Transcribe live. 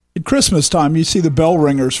At Christmas time, you see the bell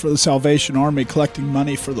ringers for the Salvation Army collecting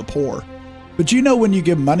money for the poor. But do you know when you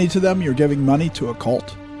give money to them, you're giving money to a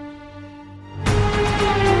cult?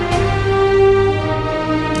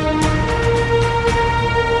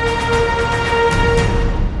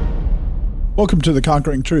 Welcome to The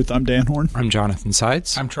Conquering Truth. I'm Dan Horn. I'm Jonathan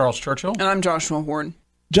Sides. I'm Charles Churchill. And I'm Joshua Horn.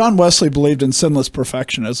 John Wesley believed in sinless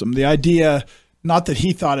perfectionism. The idea, not that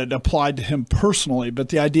he thought it applied to him personally, but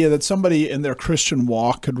the idea that somebody in their Christian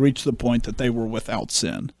walk could reach the point that they were without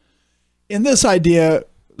sin. And this idea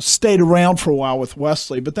stayed around for a while with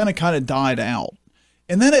Wesley, but then it kind of died out.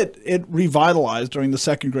 And then it revitalized during the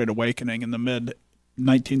Second Great Awakening in the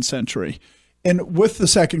mid-19th century. And with the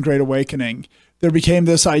Second Great Awakening, there became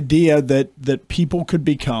this idea that people could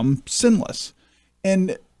become sinless.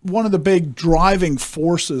 And one of the big driving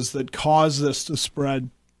forces that caused this to spread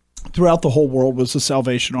throughout the whole world was the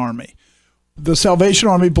Salvation Army. The Salvation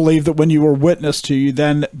Army believed that when you were witnessed to, you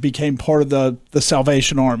then became part of the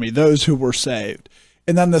Salvation Army, those who were saved.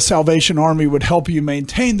 And then the Salvation Army would help you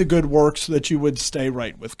maintain the good works so that you would stay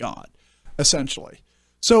right with God, essentially.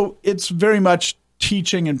 So it's very much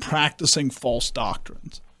teaching and practicing false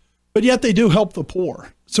doctrines. But yet they do help the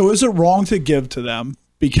poor. So is it wrong to give to them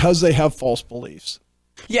because they have false beliefs?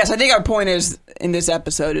 Yes, I think our point is in this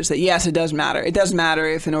episode is that, yes, it does matter. It does matter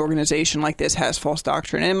if an organization like this has false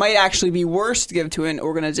doctrine. And it might actually be worse to give to an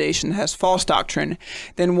organization that has false doctrine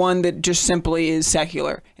than one that just simply is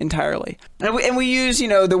secular entirely. And we use,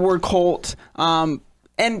 the word cult, but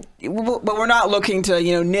we're not looking to,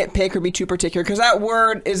 nitpick or be too particular, because that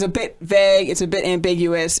word is a bit vague. It's a bit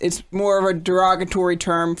ambiguous. It's more of a derogatory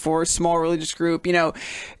term for a small religious group.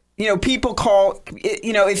 People call,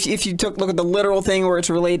 if you look at the literal thing where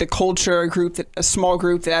it's related to culture, a small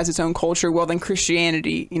group that has its own culture, well, then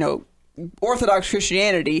Christianity, Orthodox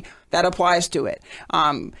Christianity, that applies to it.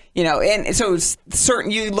 And so it's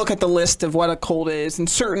certain, you look at the list of what a cult is, and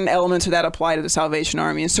certain elements of that apply to the Salvation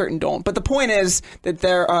Army and certain don't. But the point is that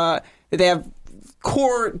that they have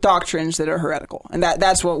core doctrines that are heretical. And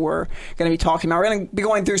that's what we're going to be talking about. We're going to be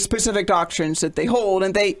going through specific doctrines that they hold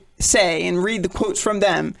and they say, and read the quotes from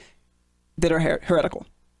them that are heretical.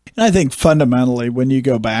 And I think fundamentally, when you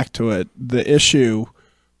go back to it, the issue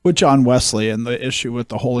with John Wesley and the issue with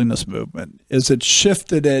the holiness movement is it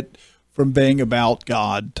shifted it from being about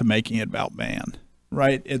God to making it about man,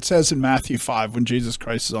 right? It says in Matthew 5, when Jesus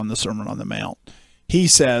Christ is on the Sermon on the Mount, he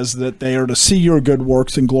says that they are to see your good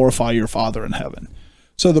works and glorify your Father in heaven.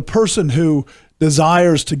 So the person who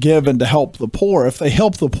desires to give and to help the poor, if they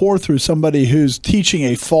help the poor through somebody who's teaching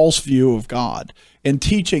a false view of God and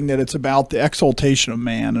teaching that it's about the exaltation of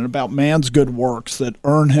man and about man's good works that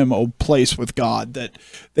earn him a place with God,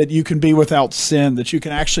 that you can be without sin, that you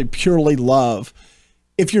can actually purely love.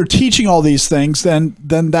 If you're teaching all these things, then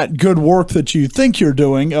that good work that you think you're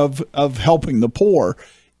doing of helping the poor,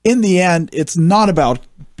 in the end, it's not about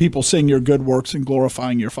people seeing your good works and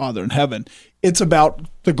glorifying your Father in heaven. It's about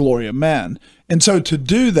the glory of men. And so to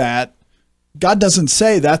do that, God doesn't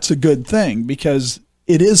say that's a good thing because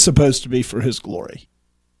it is supposed to be for his glory.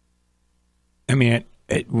 I mean,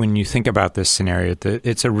 when you think about this scenario,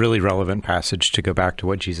 it's a really relevant passage to go back to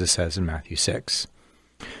what Jesus says in Matthew 6.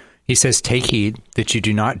 He says, "Take heed that you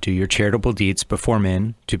do not do your charitable deeds before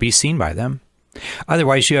men to be seen by them.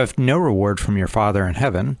 Otherwise you have no reward from your Father in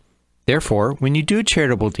heaven. Therefore, when you do a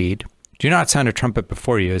charitable deed, do not sound a trumpet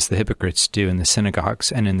before you as the hypocrites do in the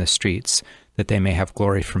synagogues and in the streets, that they may have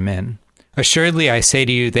glory from men. Assuredly, I say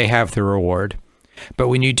to you, they have the reward. But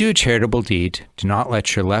when you do a charitable deed, do not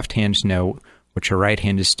let your left hand know what your right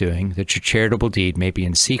hand is doing, that your charitable deed may be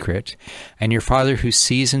in secret, and your Father who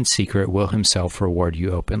sees in secret will himself reward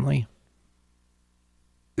you openly."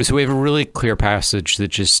 So we have a really clear passage that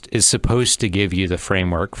just is supposed to give you the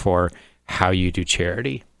framework for how you do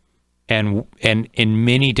charity. And in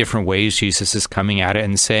many different ways, Jesus is coming at it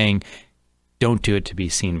and saying, don't do it to be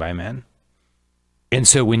seen by men. And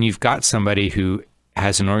so when you've got somebody who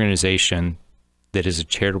has an organization that is a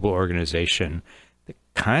charitable organization that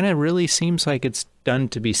kind of really seems like it's done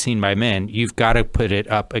to be seen by men, you've got to put it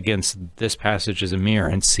up against this passage as a mirror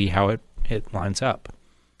and see how it lines up.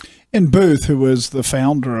 And Booth, who was the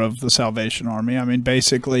founder of the Salvation Army, I mean,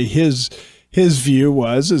 basically his view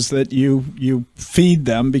is that you feed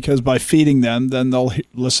them because by feeding them, then they'll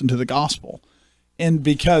listen to the gospel. And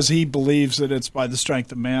because he believes that it's by the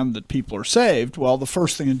strength of man that people are saved, well, the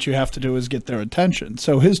first thing that you have to do is get their attention.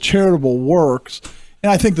 So his charitable works, and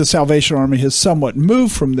I think the Salvation Army has somewhat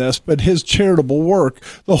moved from this, but his charitable work,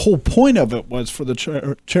 the whole point of it was for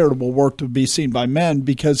the charitable work to be seen by men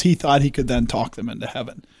because he thought he could then talk them into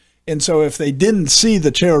heaven. And so if they didn't see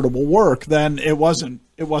the charitable work, then it wasn't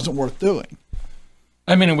worth doing.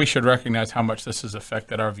 I mean, and we should recognize how much this has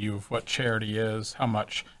affected our view of what charity is, how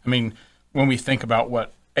much, I mean, when we think about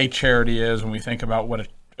what a charity is, when we think about what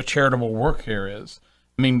a charitable work here is,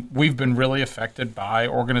 I mean, we've been really affected by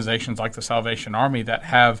organizations like the Salvation Army that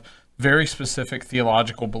have very specific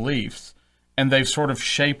theological beliefs, and they've sort of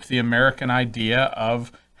shaped the American idea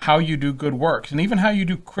of how you do good works, and even how you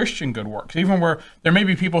do Christian good works, even where there may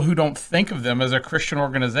be people who don't think of them as a Christian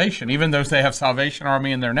organization, even though they have Salvation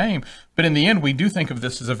Army in their name. But in the end, we do think of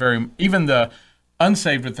this as even the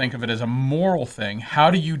unsaved would think of it as a moral thing. How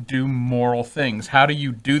do you do moral things? How do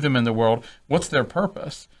you do them in the world? What's their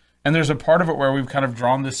purpose? And there's a part of it where we've kind of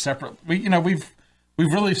drawn this separate, we've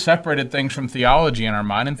really separated things from theology in our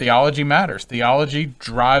mind, and theology matters. Theology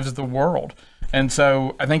drives the world. And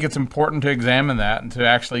so I think it's important to examine that and to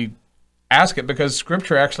actually ask it, because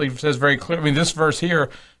Scripture actually says very clearly, I mean, this verse here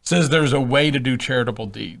says there's a way to do charitable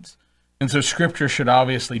deeds. And so Scripture should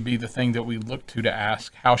obviously be the thing that we look to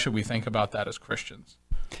ask, how should we think about that as Christians?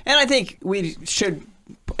 And I think we should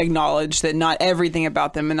acknowledge that not everything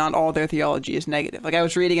about them and not all their theology is negative. Like, I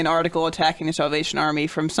was reading an article attacking the Salvation Army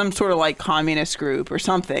from some sort of like communist group or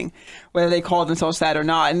something, whether they called themselves that or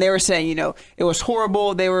not, and they were saying, it was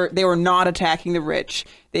horrible. They were not attacking the rich.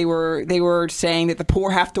 They were saying that the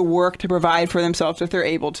poor have to work to provide for themselves if they're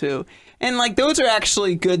able to, and like those are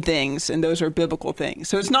actually good things and those are biblical things.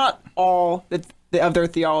 So it's not all that of their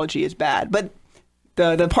theology is bad, but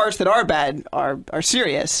the parts that are bad are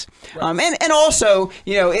serious. Right. And also,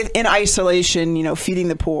 in isolation, feeding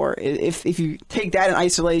the poor, if you take that in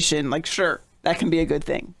isolation, like, sure, that can be a good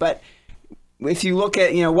thing. But if you look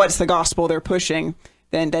at, what's the gospel they're pushing,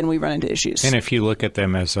 then we run into issues. And if you look at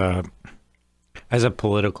them as a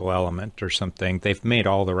political element or something, they've made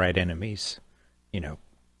all the right enemies.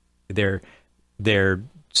 They're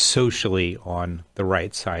socially on the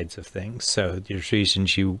right sides of things. So there's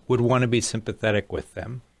reasons you would want to be sympathetic with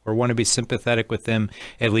them, or want to be sympathetic with them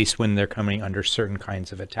at least when they're coming under certain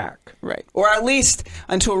kinds of attack. Right. Or at least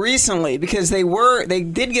until recently, because they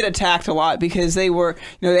did get attacked a lot because they were,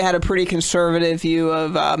 they had a pretty conservative view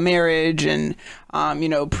of marriage and,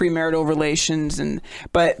 premarital relations.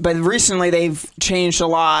 But recently they've changed a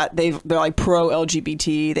lot. They're like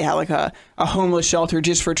pro-LGBT. They had like a homeless shelter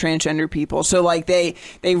just for transgender people. So like they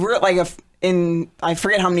were like I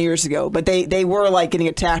forget how many years ago, but they were like getting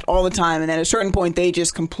attacked all the time, and then at a certain point they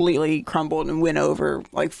just completely crumbled and went over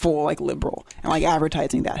like full like liberal and like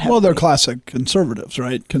advertising that heavily. Well, they're classic conservatives,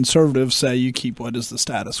 right? Conservatives say you keep what is the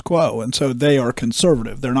status quo, and so they are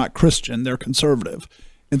conservative. They're not Christian, they're conservative.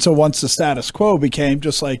 And so once the status quo became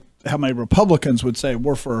just like how many Republicans would say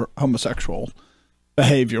we're for homosexual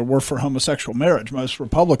behavior, we're for homosexual marriage, most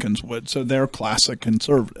Republicans would. So they're classic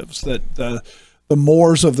conservatives, that the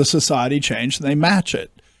mores of the society change and they match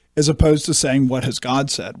it, as opposed to saying what has God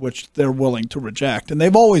said, which they're willing to reject. And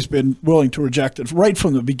they've always been willing to reject it. Right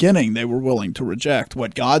from the beginning, they were willing to reject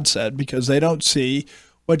what God said because they don't see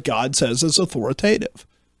what God says as authoritative.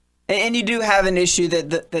 And you do have an issue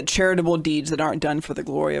that charitable deeds that aren't done for the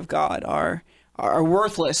glory of God are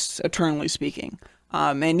worthless, eternally speaking.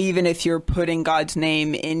 And even if you're putting God's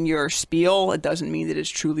name in your spiel, it doesn't mean that it's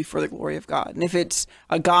truly for the glory of God. And if it's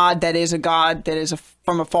a God that is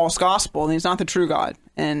from a false gospel, then it's not the true God,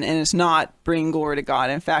 and it's not bringing glory to God.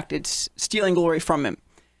 In fact, it's stealing glory from Him.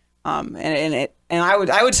 And I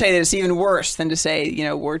would say that it's even worse than to say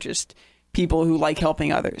we're just people who like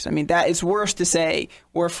helping others. I mean, that it's worse to say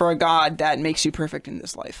we're for a God that makes you perfect in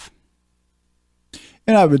this life.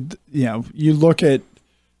 And I would, you look at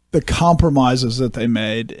the compromises that they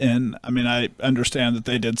made, and I mean, I understand that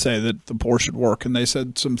they did say that the poor should work, and they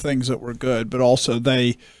said some things that were good, but also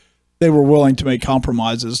they were willing to make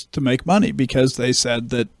compromises to make money, because they said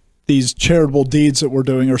that these charitable deeds that we're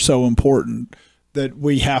doing are so important that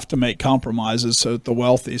we have to make compromises so that the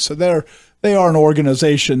wealthy. So they are an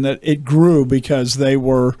organization that it grew because they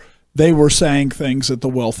were saying things that the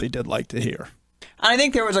wealthy did like to hear. I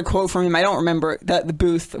think there was a quote from him. I don't remember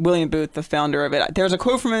William Booth, the founder of it. There was a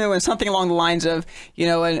quote from him that was something along the lines of,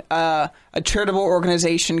 a charitable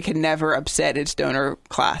organization can never upset its donor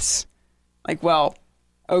class. Like, well,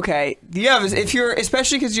 okay,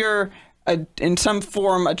 especially because you're in some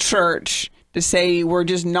form a church, to say we're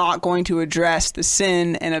just not going to address the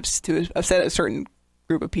sin and to upset a certain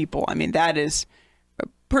group of people. I mean, that is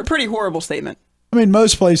a pretty horrible statement. I mean,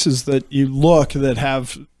 most places that you look that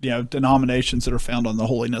have, denominations that are found on the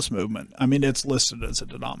holiness movement, I mean, it's listed as a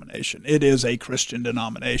denomination. It is a Christian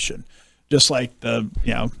denomination, just like the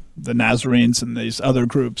Nazarenes and these other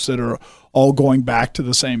groups that are all going back to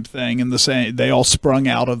the same thing and they all sprung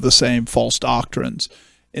out of the same false doctrines.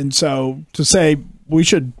 And so to say we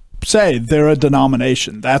should say they're a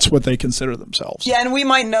denomination. That's what they consider themselves. Yeah, and we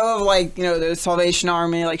might know of, like, you know, the Salvation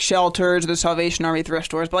Army, like shelters, the Salvation Army thrift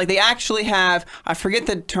stores, but like they actually have, I forget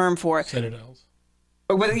the term for it. Citadels.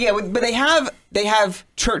 But they have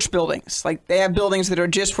church buildings. Like, they have buildings that are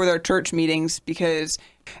just for their church meetings because,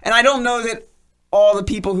 and I don't know that all the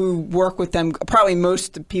people who work with them, probably most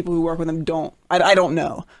of the people who work with them don't. I don't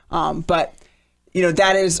know. But, you know,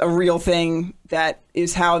 that is a real thing. That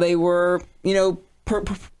is how they were, you know,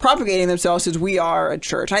 propagating themselves as we are a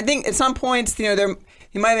church. And I think at some points, you know,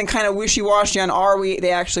 you might have been kind of wishy-washy on are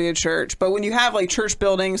they actually a church. But when you have like church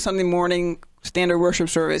buildings, Sunday morning, standard worship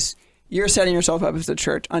service, you're setting yourself up as a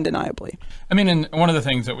church, undeniably. I mean, and one of the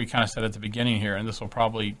things that we kind of said at the beginning here, and this will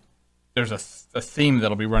probably, there's a theme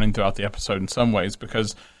that'll be running throughout the episode in some ways,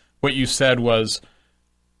 because what you said was,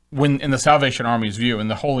 when in the Salvation Army's view, in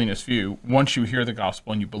the holiness view, once you hear the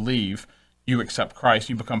gospel and you believe, you accept Christ,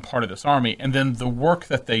 you become part of this army, and then the work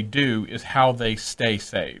that they do is how they stay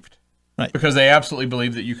saved. Right. Because they absolutely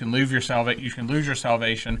believe that you can lose your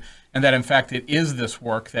salvation, and that in fact it is this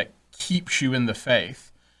work that keeps you in the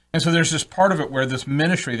faith. And so there's this part of it where this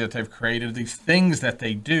ministry that they've created, these things that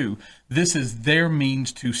they do, this is their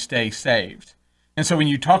means to stay saved. And so when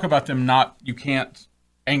you talk about them you can't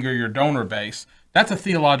anger your donor base, that's a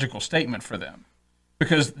theological statement for them.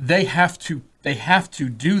 Because they have to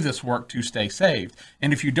do this work to stay saved.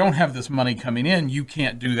 And if you don't have this money coming in, you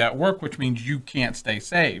can't do that work, which means you can't stay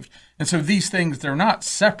saved. And so these things, they're not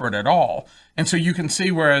separate at all. And so you can see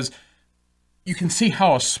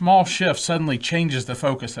how a small shift suddenly changes the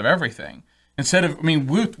focus of everything. Instead of, I mean,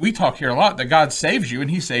 we talk here a lot that God saves you and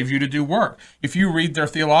he saves you to do work. If you read their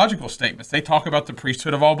theological statements, they talk about the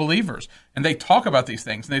priesthood of all believers, and they talk about these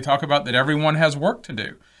things, and they talk about that everyone has work to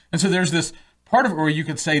do. And so there's this part of it where you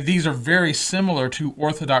could say these are very similar to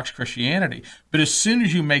Orthodox Christianity. But as soon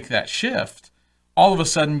as you make that shift, all of a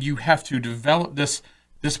sudden you have to develop this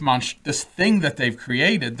thing that they've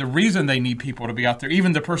created. The reason they need people to be out there,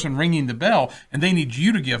 even the person ringing the bell, and they need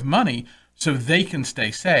you to give money so they can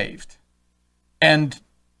stay saved. And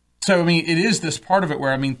so, I mean, it is this part of it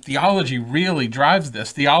where, I mean, theology really drives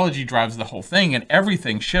this. Theology drives the whole thing, and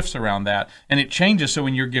everything shifts around that, and it changes. So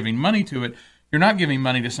when you're giving money to it, you're not giving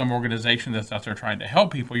money to some organization that's out there trying to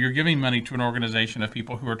help people. You're giving money to an organization of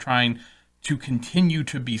people who are trying to continue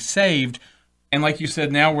to be saved. And like you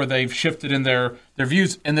said, now where they've shifted in their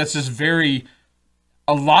views, and that's just a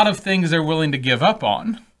lot of things they're willing to give up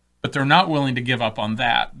on, but they're not willing to give up on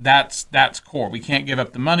that. That's core. We can't give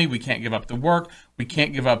up the money. We can't give up the work. We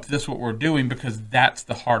can't give up what we're doing, because that's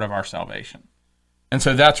the heart of our salvation. And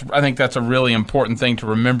so I think that's a really important thing to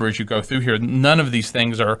remember as you go through here. None of these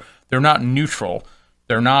things they're not neutral.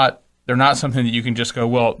 They're not something that you can just go,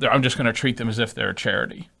 well, I'm just going to treat them as if they're a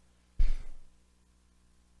charity.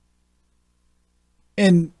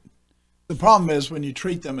 And the problem is, when you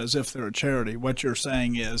treat them as if they're a charity, what you're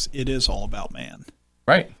saying is it is all about man.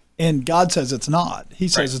 Right. And God says it's not. He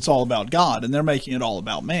says It's all about God, and they're making it all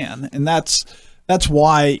about man. And that's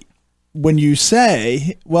why when you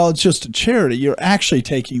say, well, it's just a charity, you're actually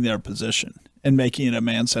taking their position and making it a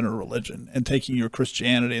man-centered religion, and taking your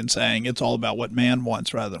Christianity and saying it's all about what man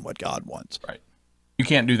wants rather than what God wants. Right. You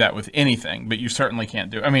can't do that with anything, but you certainly can't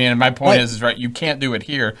do it. I mean, and my point is right, you can't do it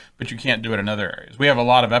here, but you can't do it in other areas. We have a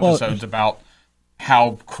lot of episodes about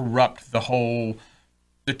how corrupt the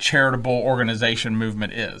charitable organization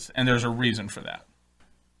movement is, and there's a reason for that.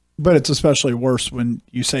 But it's especially worse when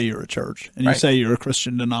you say you're a church, and you say you're a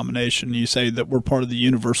Christian denomination. You say that we're part of the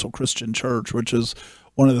Universal Christian Church, which is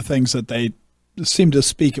one of the things that they seem to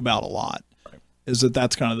speak about a lot. Is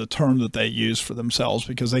that's kind of the term that they use for themselves,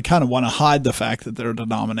 because they kind of want to hide the fact that they're a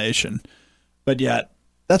denomination, but yet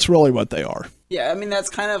that's really what they are. Yeah, I mean, that's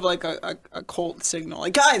kind of like a cult signal.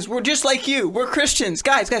 Like, guys, we're just like you. We're Christians.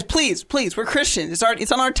 Guys, please, we're Christians.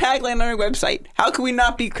 It's on our tagline on our website. How can we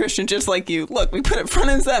not be Christian just like you? Look, we put it front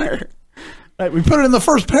and center. Right, we put it in the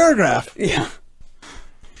first paragraph. Yeah.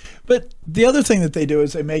 But the other thing that they do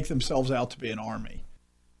is they make themselves out to be an army.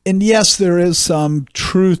 And yes, there is some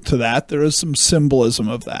truth to that. There is some symbolism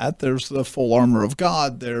of that. There's the full armor of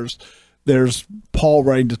God. There's Paul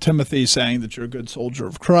writing to Timothy saying that you're a good soldier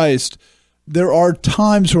of Christ. There are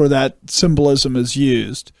times where that symbolism is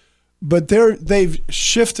used, but they've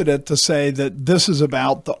shifted it to say that this is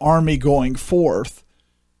about the army going forth,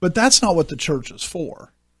 but that's not what the church is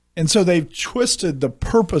for. And so they've twisted the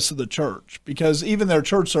purpose of the church, because even their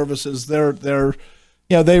church services, they're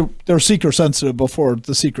seeker sensitive before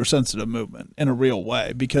the seeker sensitive movement in a real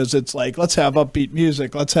way, because it's like, let's have upbeat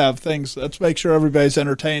music. Let's have things. Let's make sure everybody's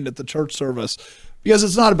entertained at the church service, because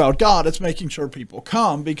it's not about God. It's making sure people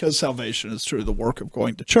come, because salvation is through the work of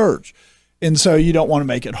going to church. And so you don't want to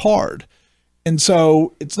make it hard. And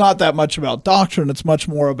so it's not that much about doctrine. It's much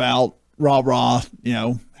more about rah-rah,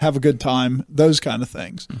 have a good time, those kind of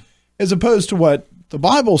things. As opposed to what the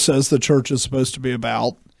Bible says the church is supposed to be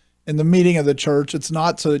about. In the meeting of the church, it's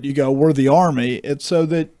not so that you go, we're the army. It's so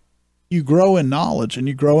that you grow in knowledge and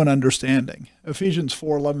you grow in understanding. Ephesians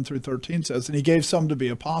 4:11-13 says, and he gave some to be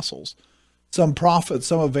apostles, some prophets,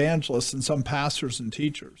 some evangelists, and some pastors and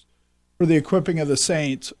teachers, for the equipping of the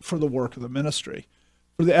saints, for the work of the ministry,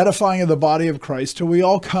 for the edifying of the body of Christ, till we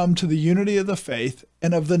all come to the unity of the faith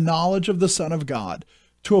and of the knowledge of the Son of God,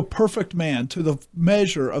 to a perfect man, to the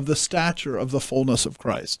measure of the stature of the fullness of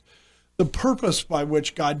Christ. The purpose by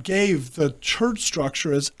which God gave the church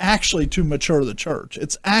structure is actually to mature the church.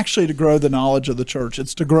 It's actually to grow the knowledge of the church.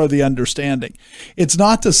 It's to grow the understanding. It's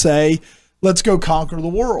not to say, let's go conquer the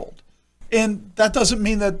world. And that doesn't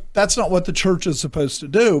mean that that's not what the church is supposed to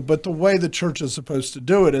do, but the way the church is supposed to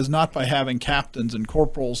do it is not by having captains and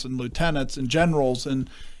corporals and lieutenants and generals.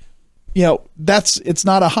 And, it's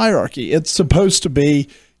not a hierarchy. It's supposed to be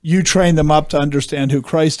you train them up to understand who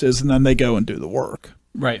Christ is, and then they go and do the work.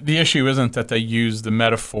 Right. The issue isn't that they use the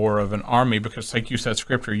metaphor of an army because, like you said,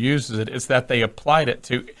 Scripture uses it. It's that they applied it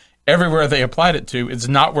to everywhere they applied it to. It's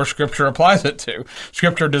not where Scripture applies it to.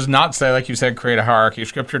 Scripture does not say, like you said, create a hierarchy.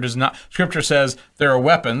 Scripture says there are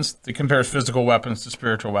weapons. It compares physical weapons to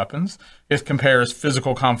spiritual weapons. It compares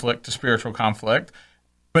physical conflict to spiritual conflict.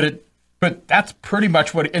 But that's pretty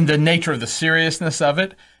much what, in the nature of the seriousness of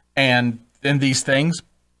it and in these things.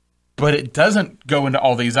 But it doesn't go into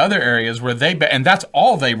all these other areas where and that's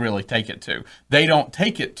all they really take it to. They don't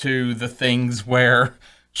take it to the things where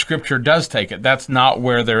Scripture does take it. That's not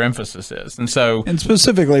where their emphasis is. And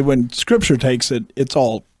specifically when Scripture takes it, it's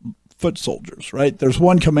all foot soldiers, right? There's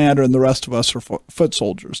one commander and the rest of us are foot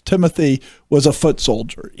soldiers. Timothy was a foot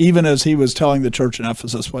soldier. Even as he was telling the church in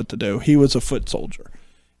Ephesus what to do, he was a foot soldier.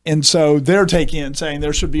 And so they're taking it and saying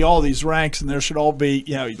there should be all these ranks and there should all be,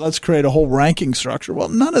 let's create a whole ranking structure. Well,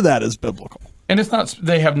 none of that is biblical. And it's not,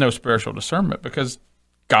 they have no spiritual discernment because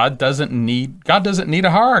God doesn't need a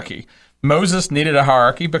hierarchy. Moses needed a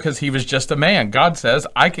hierarchy because he was just a man. God says,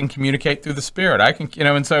 I can communicate through the Spirit.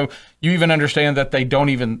 And so you even understand that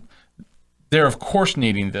they're of course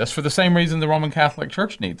needing this for the same reason the Roman Catholic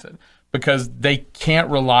Church needs it, because they can't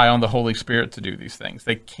rely on the Holy Spirit to do these things.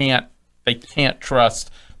 They can't trust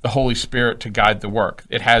the Holy Spirit to guide the work.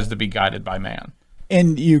 It has to be guided by man.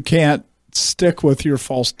 And you can't stick with your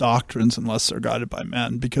false doctrines unless they're guided by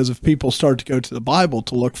men, because if people start to go to the Bible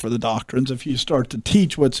to look for the doctrines, if you start to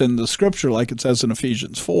teach what's in the Scripture, like it says in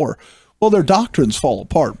Ephesians 4, well, their doctrines fall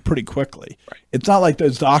apart pretty quickly. Right. It's not like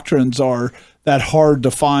those doctrines are that hard to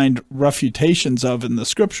find refutations of in the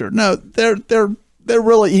Scripture. No, they're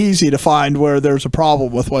really easy to find where there's a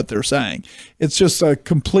problem with what they're saying. It's just a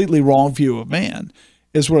completely wrong view of man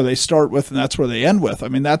is where they start with, and that's where they end with. I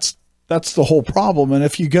mean, that's the whole problem. And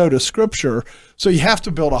if you go to Scripture, so you have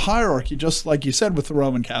to build a hierarchy, just like you said with the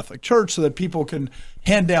Roman Catholic Church, so that people can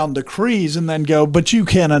hand down decrees and then go, but you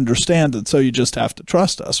can't understand it, so you just have to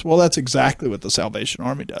trust us. Well, that's exactly what the Salvation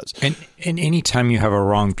Army does. And any time you have a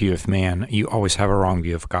wrong view of man, you always have a wrong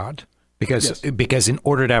view of God. Because in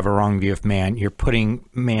order to have a wrong view of man, you're putting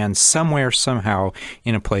man somewhere, somehow,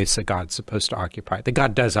 in a place that God's supposed to occupy. That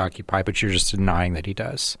God does occupy, but you're just denying that he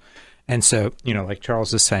does. And so, like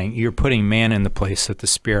Charles is saying, you're putting man in the place that the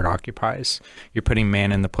Spirit occupies. You're putting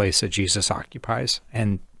man in the place that Jesus occupies.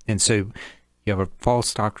 And so you have a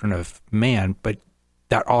false doctrine of man, but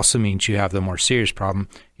that also means you have the more serious problem.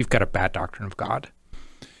 You've got a bad doctrine of God.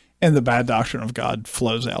 And the bad doctrine of God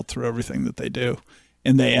flows out through everything that they do.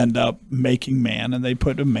 And they end up making man, and they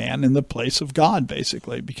put a man in the place of God,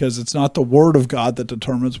 basically, because it's not the Word of God that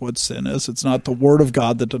determines what sin is. It's not the Word of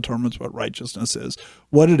God that determines what righteousness is.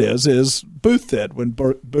 What it is Booth did. When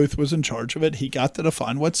Booth was in charge of it, he got to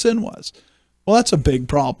define what sin was. Well, that's a big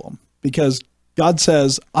problem, because God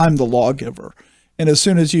says, I'm the lawgiver. And as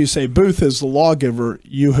soon as you say Booth is the lawgiver,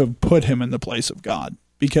 you have put him in the place of God,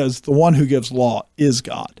 because the one who gives law is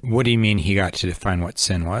God. What do you mean he got to define what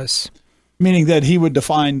sin was? Meaning that he would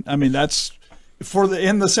define, that's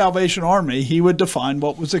in the Salvation Army, he would define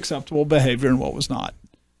what was acceptable behavior and what was not.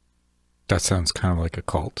 That sounds kind of like a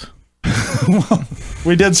cult. Well,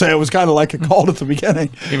 we did say it was kind of like a cult at the beginning.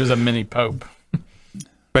 He was a mini pope.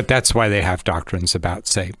 But that's why they have doctrines about,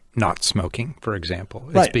 say, not smoking, for example.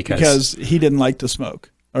 It's right, because he didn't like to smoke,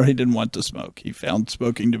 or he didn't want to smoke. He found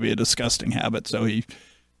smoking to be a disgusting habit. So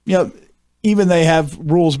even they have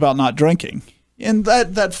rules about not drinking. And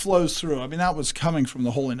that flows through. That was coming from the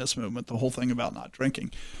holiness movement, the whole thing about not drinking.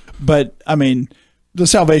 But, the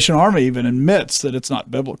Salvation Army even admits that it's not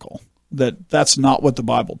biblical. that that's not what the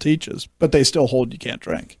Bible teaches, but they still hold you can't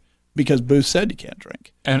drink because Booth said you can't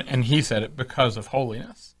drink. And he said it because of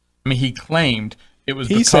holiness. I mean, he claimed it was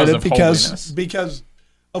He because said it of because holiness. because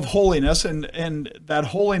of holiness, and that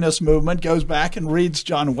holiness movement goes back and reads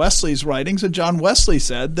John Wesley's writings, and John Wesley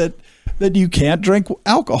said that you can't drink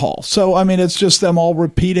alcohol. So I mean, it's just them all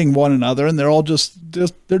repeating one another, and they're all just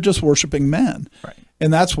they're just worshiping men, Right.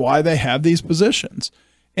 and that's why they have these positions.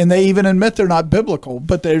 And they even admit they're not biblical,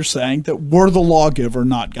 but they're saying that we're the lawgiver,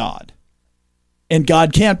 not God, and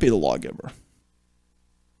God can't be the lawgiver.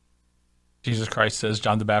 Jesus Christ says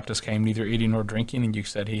John the Baptist came neither eating nor drinking, and you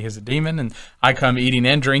said he is a demon, and I come eating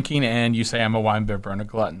and drinking, and you say I'm a winebibber and a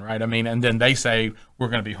glutton, right? I mean, and then they say we're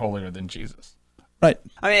going to be holier than Jesus. Right.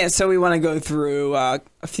 I mean, so we want to go through a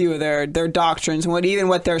few of their doctrines and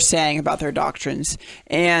what they're saying about their doctrines.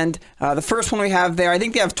 And the first one we have there, I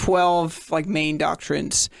think they have 12 main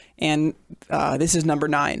doctrines, and this is number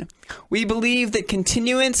 9. We believe that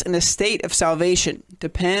continuance in a state of salvation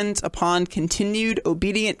depends upon continued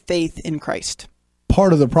obedient faith in Christ.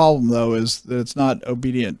 Part of the problem, though, is that it's not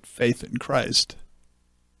obedient faith in Christ.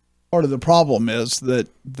 Part of the problem is that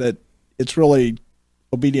it's really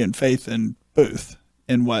obedient faith in Booth,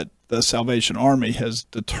 in what the Salvation Army has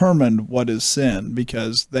determined what is sin,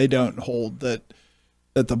 because they don't hold that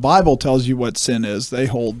the Bible tells you what sin is. They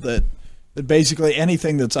hold that basically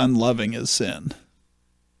anything that's unloving is sin.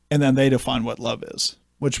 And then they define what love is,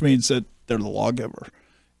 which means that they're the lawgiver.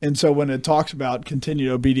 And so when it talks about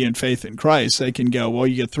continued obedient faith in Christ, they can go, well,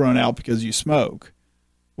 you get thrown out because you smoke.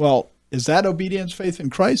 Well, is that obedient faith in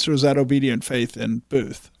Christ, or is that obedient faith in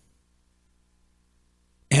Booth?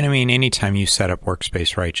 And I mean, anytime you set up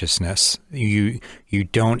works-based righteousness, you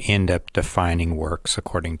don't end up defining works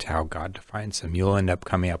according to how God defines them. You'll end up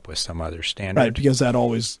coming up with some other standard. Right, because that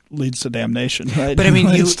always leads to damnation, right? But I mean,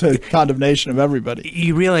 it leads to condemnation of everybody.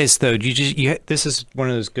 You realize, though, this is one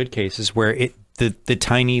of those good cases where the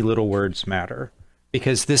tiny little words matter,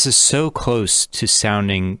 because this is so close to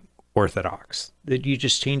sounding orthodox that you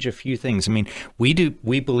just change a few things. I mean, we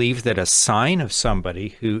believe that a sign of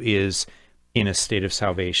somebody who is in a state of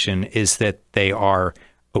salvation is that they are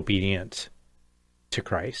obedient to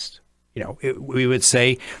Christ. We would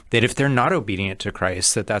say that if they're not obedient to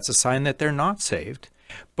Christ, that's a sign that they're not saved.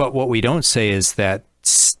 But what we don't say is that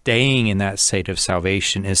staying in that state of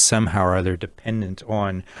salvation is somehow or other dependent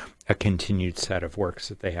on a continued set of works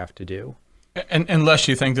that they have to do. And unless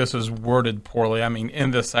you think this is worded poorly, I mean,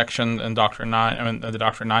 in this section in Doctrine 9, the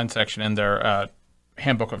Doctrine 9 section in their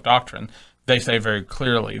Handbook of Doctrine, they say very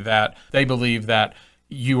clearly that they believe that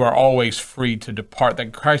you are always free to depart,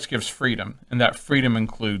 that Christ gives freedom, and that freedom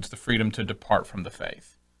includes the freedom to depart from the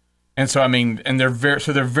faith. And so, I mean, and they're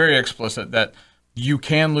very explicit that you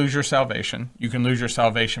can lose your salvation. You can lose your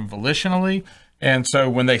salvation volitionally. And so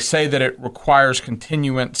when they say that it requires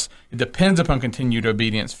continuance, it depends upon continued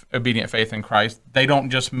obedient faith in Christ, they don't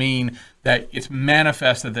just mean that it's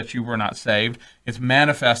manifested that you were not saved. It's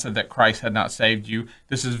manifested that Christ had not saved you.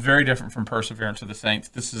 This is very different from perseverance of the saints.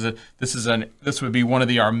 This would be one of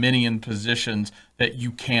the Arminian positions that you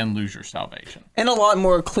can lose your salvation. And a lot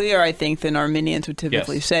more clear, I think, than Arminians would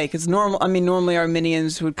typically say, because normally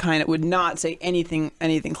Arminians would not say anything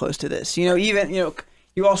close to this.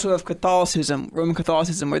 You also have Catholicism, Roman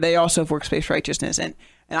Catholicism, where they also have works-based righteousness, and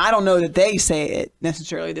I don't know that they say it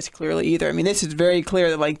necessarily this clearly either. I mean, this is very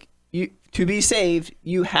clear that to be saved,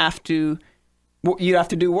 you have to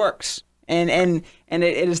do works, and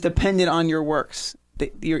it is dependent on your works.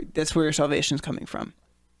 That's where your salvation is coming from.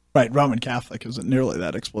 Right, Roman Catholic isn't nearly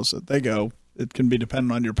that explicit. They go, it can be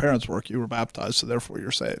dependent on your parents' work. You were baptized, so therefore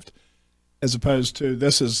you're saved. As opposed to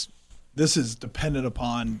this is dependent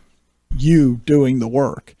upon you doing the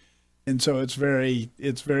work. And so it's very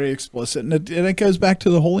explicit, and it goes back to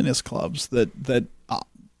the holiness clubs that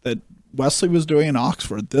Wesley was doing in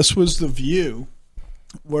Oxford. This was the view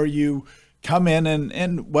where you come in,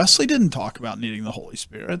 and Wesley didn't talk about needing the Holy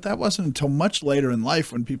Spirit. That wasn't until much later in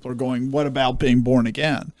life, when people are going, what about being born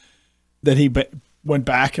again? That he went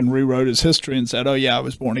back and rewrote his history and said, oh yeah, I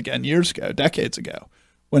was born again decades ago,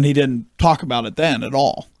 when he didn't talk about it then at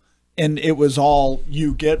all. And it was all,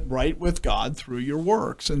 you get right with God through your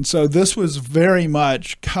works. And so this was very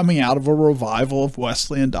much coming out of a revival of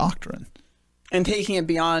Wesleyan doctrine. And taking it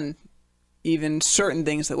beyond even certain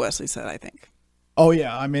things that Wesley said, I think. Oh,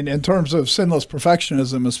 yeah. I mean, in terms of sinless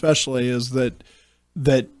perfectionism especially, is that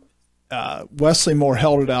Wesley more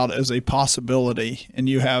held it out as a possibility. And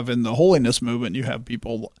you have in the holiness movement, you have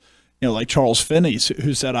people, like Charles Finney,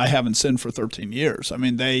 who said, I haven't sinned for 13 years. I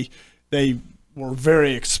mean, they were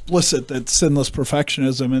very explicit that sinless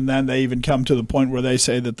perfectionism, and then they even come to the point where they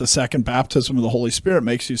say that the second baptism of the Holy Spirit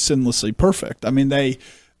makes you sinlessly perfect. I mean, they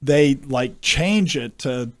like change it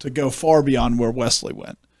to go far beyond where Wesley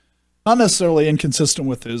went. Not necessarily inconsistent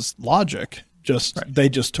with his logic, they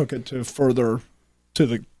just took it to further to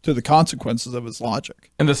the consequences of his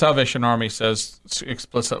logic. And the Salvation Army says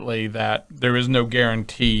explicitly that there is no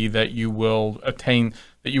guarantee that you will attain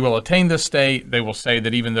this state. They will say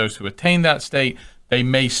that even those who attain that state, they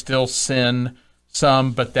may still sin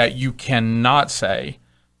some, but that you cannot say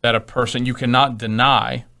that you cannot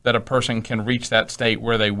deny that a person can reach that state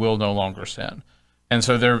where they will no longer sin. And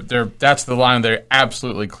so that's the line they're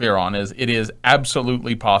absolutely clear on, is it is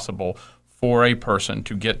absolutely possible for a person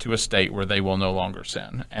to get to a state where they will no longer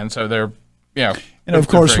sin. And so and of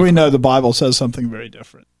course we know the Bible says something very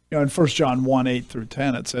different. In 1 John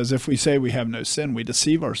 1:8-10, it says, if we say we have no sin, we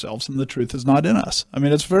deceive ourselves and the truth is not in us. I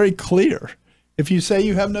mean, it's very clear. If you say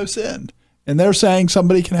you have no sin, and they're saying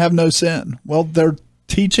somebody can have no sin, well, their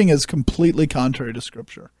teaching is completely contrary to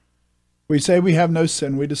Scripture. We say we have no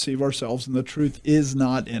sin, we deceive ourselves, and the truth is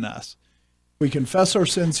not in us. We confess our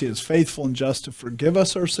sins, he is faithful and just to forgive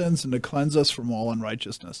us our sins and to cleanse us from all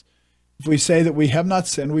unrighteousness. If we say that we have not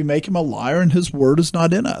sinned, we make him a liar and his word is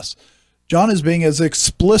not in us. John is being as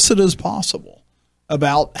explicit as possible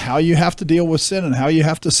about how you have to deal with sin and how you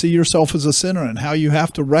have to see yourself as a sinner and how you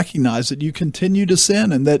have to recognize that you continue to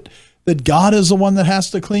sin and that God is the one that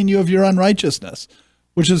has to clean you of your unrighteousness,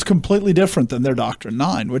 which is completely different than their Doctrine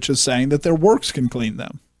 9, which is saying that their works can clean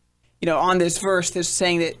them. On this verse, they're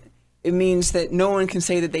saying that it means that no one can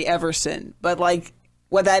say that they ever sinned. But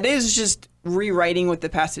what that is just rewriting what the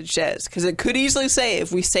passage says. Because it could easily say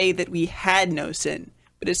if we say that we had no sin.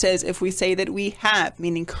 But it says if we say that we have,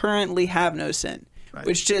 meaning currently have no sin. Right.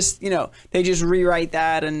 Which just, they just rewrite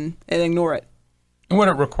that and ignore it. And what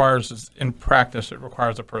it requires is, in practice, it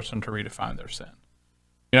requires a person to redefine their sin.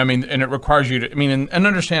 And it requires you to, and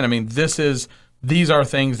understand, these are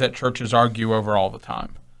things that churches argue over all the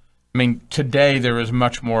time. Today there is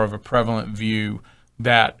much more of a prevalent view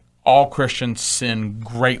that all Christians sin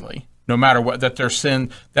greatly, no matter what, that their sin,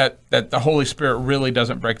 that the Holy Spirit really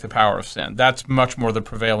doesn't break the power of sin. That's much more the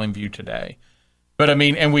prevailing view today. But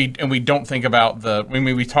and we don't think about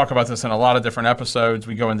we talk about this in a lot of different episodes.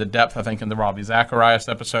 We go into depth, I think, in the Ravi Zacharias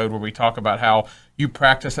episode where we talk about how you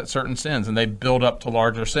practice at certain sins and they build up to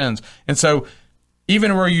larger sins. And so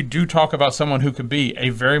even where you do talk about someone who could be a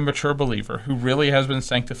very mature believer who really has been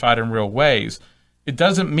sanctified in real ways, it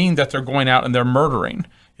doesn't mean that they're going out and they're murdering.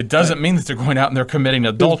 It doesn't mean that they're going out and they're committing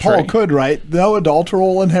adultery. Paul could, right? No adulterer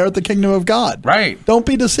will inherit the kingdom of God. Right. Don't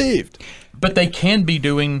be deceived. But they can be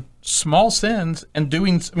doing small sins and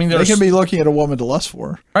doing. They can be looking at a woman to lust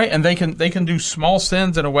for. Right, and they can do small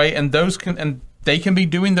sins in a way, and they can be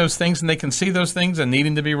doing those things, and they can see those things and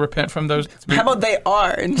needing to be repent from those. How about they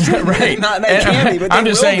are? Right. Not they can be, but I'm they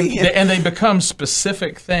just will saying, be. And they become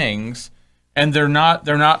specific things, and they're not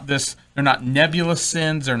nebulous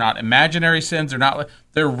sins. They're not imaginary sins.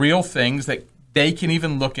 They're real things that they can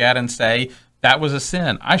even look at and say, that was a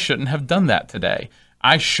sin. I shouldn't have done that today.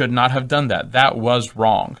 I should not have done that. That was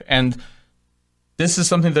wrong. And this is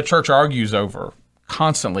something the church argues over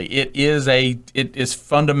constantly. It is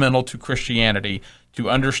fundamental to Christianity to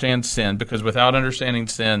understand sin, because without understanding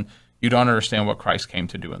sin, you don't understand what Christ came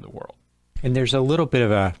to do in the world. And there's a little bit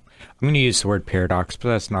of I'm going to use the word paradox, but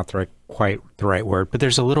that's not quite the right word. But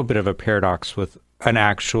there's a little bit of a paradox with an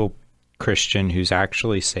actual Christian who's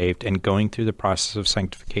actually saved and going through the process of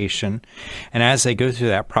sanctification. And as they go through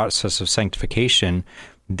that process of sanctification,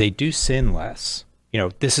 they do sin less.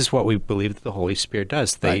 This is what we believe that the Holy Spirit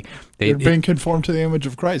does. They're being conformed to the image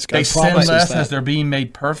of Christ. God they sin less as they're being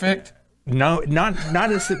made perfect. No, not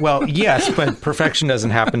as well. Yes, but perfection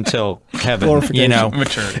doesn't happen till heaven.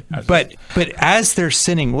 Maturity. But as they're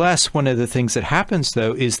sinning less, one of the things that happens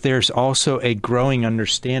though is there's also a growing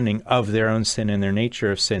understanding of their own sin and their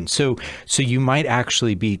nature of sin. So you might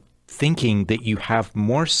actually be thinking that you have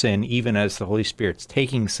more sin even as the Holy Spirit's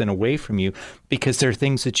taking sin away from you, because there are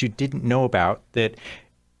things that you didn't know about and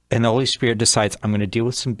the Holy Spirit decides, I'm going to deal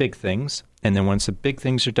with some big things, and then once the big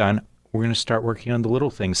things are done, we're going to start working on the little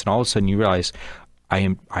things, and all of a sudden you realize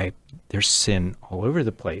there's sin all over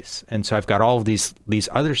the place, and so I've got all of these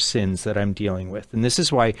other sins that I'm dealing with. And this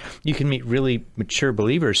is why you can meet really mature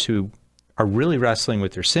believers who are really wrestling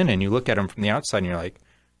with their sin, and you look at them from the outside and you're like,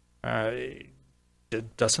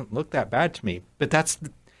 it doesn't look that bad to me. But that's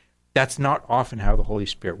not often how the Holy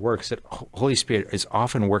Spirit works. The Holy Spirit is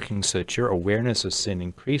often working so that your awareness of sin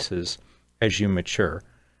increases as you mature.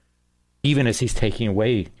 even as he's taking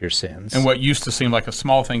away your sins. And what used to seem like a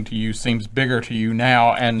small thing to you seems bigger to you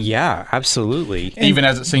now, and yeah, absolutely. even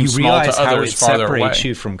as it seems you small realize to how others it farther away. separates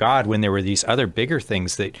you from God when there were these other bigger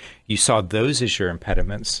things that you saw those as your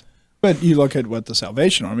impediments. But you look at what the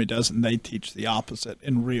Salvation Army does, and they teach the opposite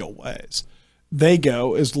in real ways. They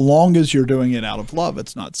go, as long as you're doing it out of love,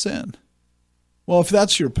 it's not sin. Well, if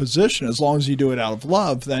that's your position, as long as you do it out of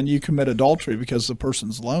love, then you commit adultery because the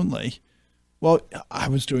person's lonely. Well, I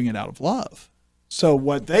was doing it out of love. So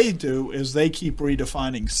what they do is they keep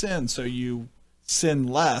redefining sin so you sin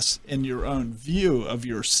less in your own view of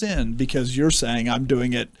your sin because you're saying I'm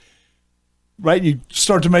doing it, right? You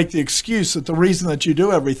start to make the excuse that the reason that you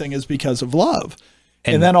do everything is because of love.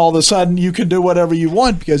 And then all of a sudden you can do whatever you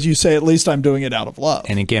want because you say, at least I'm doing it out of love.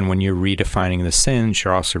 And again, when you're redefining the sins,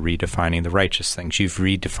 you're also redefining the righteous things. You've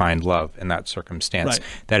redefined love in that circumstance.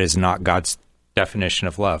 Right. That is not God's definition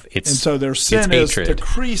of love. And so their sin is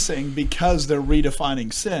decreasing because they're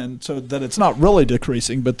redefining sin so that it's not really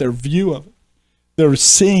decreasing, but their view of it, they're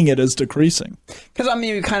seeing it as decreasing. Because, I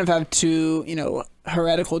mean, we kind of have two,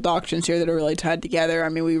 heretical doctrines here that are really tied together. I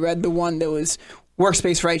mean, we read the one that was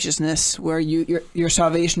works-based righteousness, where your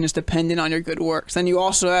salvation is dependent on your good works. Then you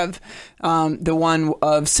also have the one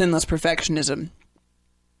of sinless perfectionism,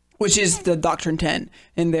 which is the Doctrine 10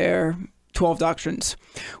 in their 12 doctrines.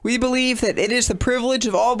 We believe that it is the privilege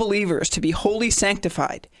of all believers to be wholly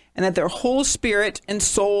sanctified, and that their whole spirit and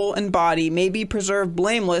soul and body may be preserved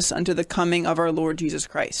blameless unto the coming of our Lord Jesus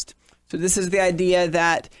Christ. So this is the idea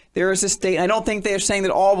that there is a state. I don't think they're saying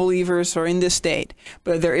that all believers are in this state,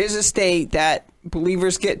 but there is a state that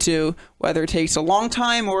believers get to, whether it takes a long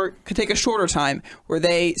time or it could take a shorter time, where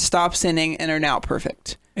they stop sinning and are now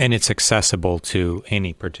perfect. And it's accessible to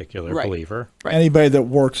any particular Right. believer. Right. Anybody that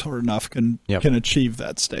works hard enough can Yep. achieve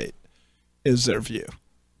that state, is their view.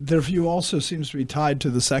 Their view also seems to be tied to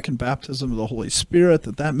the second baptism of the Holy Spirit,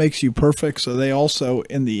 that makes you perfect. So they also,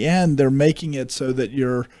 in the end, they're making it so that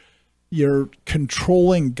you're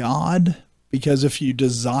controlling God, because if you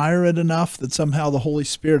desire it enough, that somehow the Holy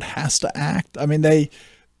Spirit has to act. I mean,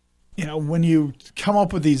 when you come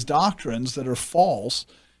up with these doctrines that are false,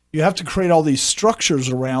 you have to create all these structures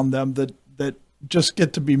around them that just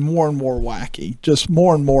get to be more and more wacky, just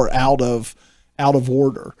more and more out of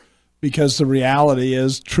order. Because the reality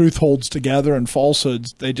is truth holds together, and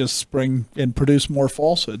falsehoods, they just spring and produce more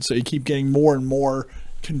falsehoods. So you keep getting more and more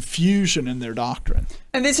confusion in their doctrine.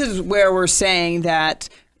 And this is where we're saying that,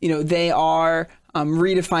 they are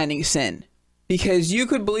redefining sin. Because you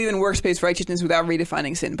could believe in works-based righteousness without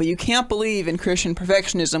redefining sin, but you can't believe in Christian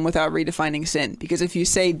perfectionism without redefining sin. Because if you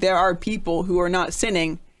say there are people who are not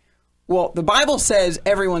sinning, well, the Bible says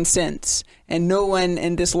everyone sins, and no one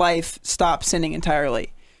in this life stops sinning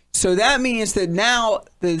entirely. So that means that now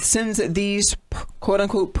the sins that these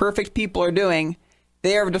quote-unquote perfect people are doing,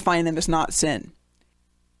 they are defining them as not sin.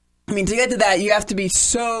 I mean, to get to that, you have to be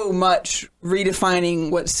so much redefining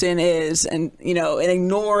what sin is, and and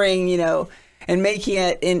ignoring, and making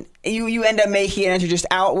it, and you end up making it into just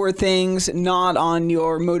outward things, not on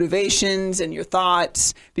your motivations and your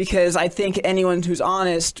thoughts. Because I think anyone who's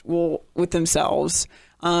honest with themselves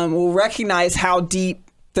will recognize how deep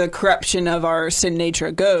the corruption of our sin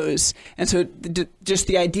nature goes. And so just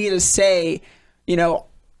the idea to say,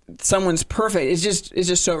 someone's perfect is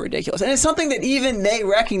just so ridiculous. And it's something that even they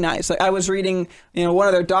recognize. Like, I was reading, one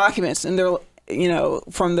of their documents, and they're,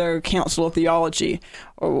 from their Council of Theology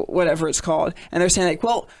or whatever it's called. And they're saying, like,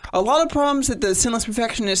 well, a lot of problems that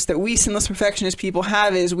we sinless perfectionist people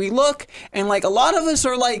have is we look and, like, a lot of us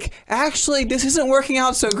are like, actually, this isn't working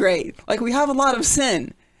out so great. Like, we have a lot of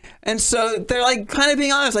sin. And so they're like kind of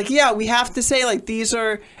being honest, like, yeah, we have to say, like, these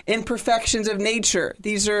are imperfections of nature.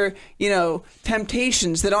 These are,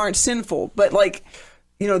 temptations that aren't sinful. But, like,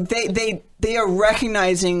 they are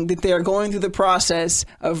recognizing that they are going through the process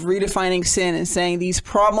of redefining sin and saying these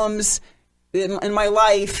problems in my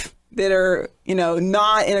life that are,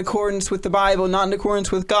 not in accordance with the Bible, not in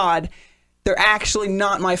accordance with God, they're actually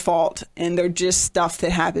not my fault. And they're just stuff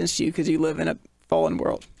that happens to you because you live in a fallen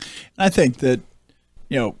world. I think that,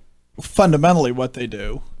 fundamentally what they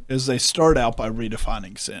do is they start out by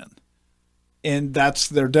redefining sin. And that's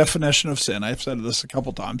their definition of sin. I've said this a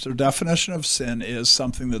couple times. Their definition of sin is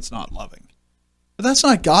something that's not loving. But that's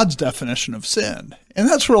not God's definition of sin. And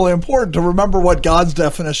that's really important to remember what God's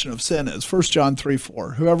definition of sin is. 1 John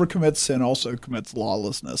 3:4, whoever commits sin also commits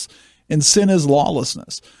lawlessness. And sin is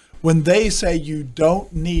lawlessness. When they say you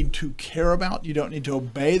don't need to care about, you don't need to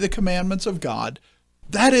obey the commandments of God,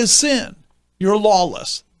 that is sin. You're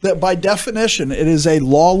lawless. That by definition, it is a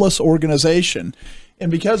lawless organization.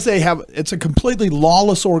 And because it's a completely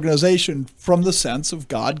lawless organization from the sense of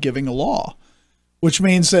God giving a law, which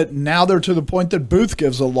means that now they're to the point that Booth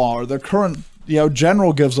gives a law or the current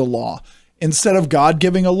general gives a law instead of God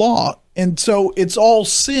giving a law. And so it's all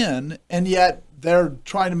sin, and yet they're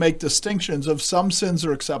trying to make distinctions of some sins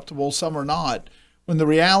are acceptable, some are not, when the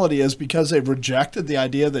reality is because they've rejected the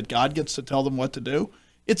idea that God gets to tell them what to do,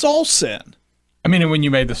 it's all sin. I mean, and when you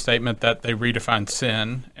made the statement that they redefine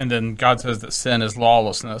sin, and then God says that sin is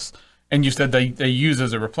lawlessness, and you said they use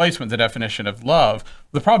as a replacement the definition of love.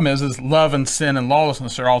 The problem is love and sin and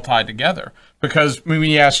lawlessness are all tied together. Because when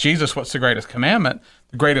you ask Jesus what's the greatest commandment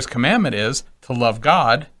is to love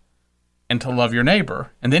God and to love your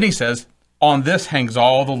neighbor. And then he says, on this hangs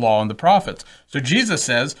all the law and the prophets. So Jesus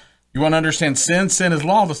says, you want to understand sin? Sin is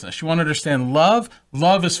lawlessness. You want to understand love?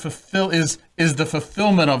 Love is the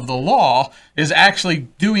fulfillment of the law, is actually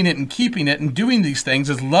doing it and keeping it, and doing these things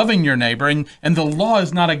is loving your neighbor, and the law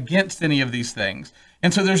is not against any of these things.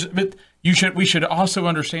 And so we should also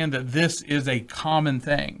understand that this is a common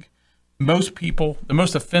thing. Most people, one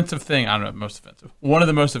of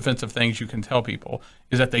the most offensive things you can tell people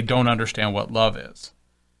is that they don't understand what love is.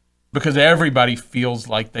 Because everybody feels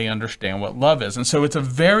like they understand what love is. And so it's a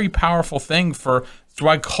very powerful thing it's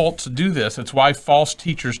why cults do this. It's why false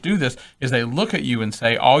teachers do this, is they look at you and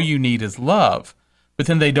say, all you need is love. But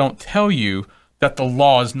then they don't tell you that the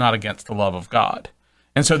law is not against the love of God.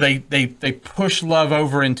 And so they push love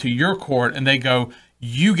over into your court, and they go,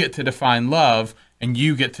 you get to define love, and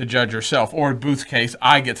you get to judge yourself. Or in Booth's case,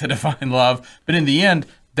 I get to define love. But in the end,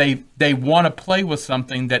 they want to play with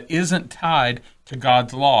something that isn't tied to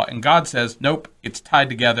God's law. And God says, nope, it's tied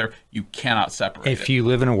together. You cannot separate it. If you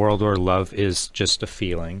live in a world where love is just a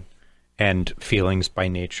feeling, and feelings by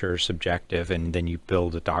nature are subjective, and then you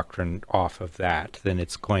build a doctrine off of that, then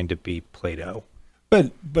it's going to be Plato.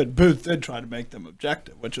 But Booth did try to make them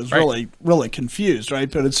objective, which is really, really confused,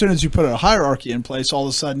 right? But as soon as you put a hierarchy in place, all of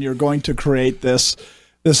a sudden you're going to create this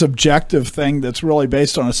objective thing that's really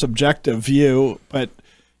based on a subjective view. But,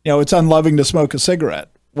 it's unloving to smoke a cigarette.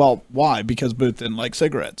 Well, why? Because Booth didn't like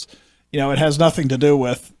cigarettes. It has nothing to do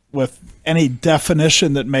with any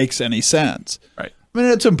definition that makes any sense. Right. I mean,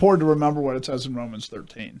 it's important to remember what it says in Romans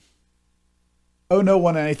 13. Owe no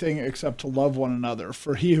one anything except to love one another,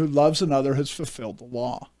 for he who loves another has fulfilled the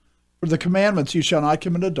law. For the commandments, you shall not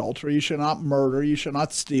commit adultery, you shall not murder, you shall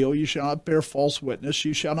not steal, you shall not bear false witness,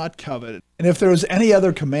 you shall not covet. And if there is any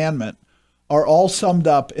other commandment, are all summed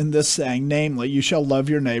up in this saying, namely, you shall love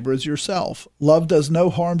your neighbor as yourself. Love does no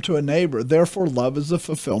harm to a neighbor, therefore love is the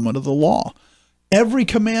fulfillment of the law. Every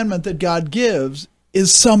commandment that God gives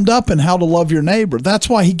is summed up in how to love your neighbor. That's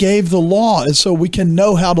why he gave the law, is so we can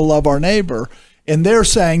know how to love our neighbor. And they're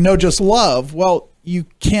saying, no, just love. Well, you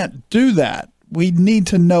can't do that. We need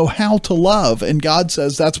to know how to love. And God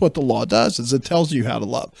says that's what the law does, is it tells you how to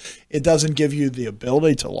love. It doesn't give you the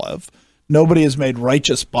ability to love. Nobody is made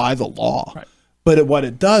righteous by the law. Right. But what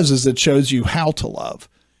it does is it shows you how to love.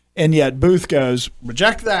 And yet Booth goes,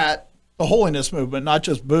 reject that. The holiness movement, not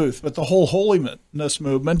just Booth, but the whole holiness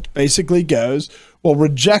movement basically goes, well,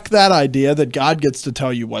 reject that idea that God gets to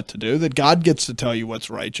tell you what to do, that God gets to tell you what's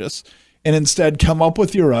righteous, and instead come up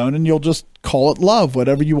with your own, and you'll just call it love,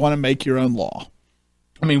 whatever you want to make your own law.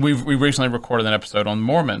 I mean, we recently recorded an episode on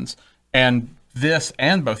Mormons, and this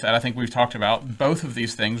and both that, I think we've talked about, both of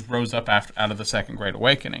these things rose up out of the Second Great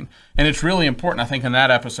Awakening. And it's really important, I think in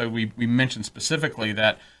that episode we mentioned specifically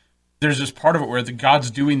that there's this part of it where God's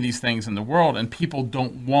doing these things in the world and people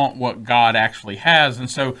don't want what God actually has. And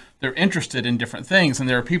so they're interested in different things. And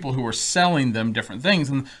there are people who are selling them different things.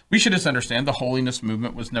 And we should just understand the holiness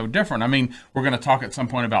movement was no different. I mean, we're going to talk at some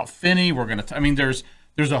point about Finney.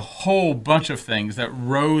 There's a whole bunch of things that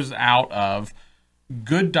rose out of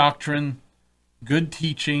good doctrine, good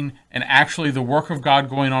teaching, and actually the work of God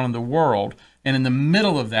going on in the world. And in the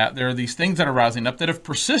middle of that, there are these things that are rising up that have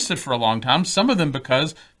persisted for a long time, some of them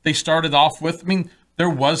because they started off with, there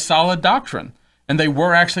was solid doctrine. And they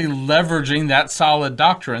were actually leveraging that solid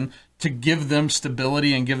doctrine to give them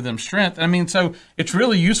stability and give them strength. So it's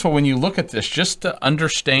really useful when you look at this just to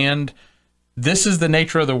understand this is the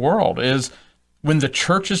nature of the world, is when the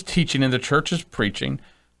church is teaching and the church is preaching,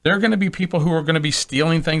 there are going to be people who are going to be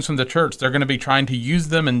stealing things from the church. They're going to be trying to use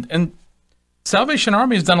them. And Salvation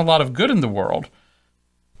Army has done a lot of good in the world.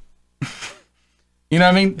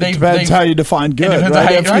 It depends how you define good,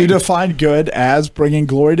 right? If you define good as bringing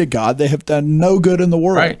glory to God, they have done no good in the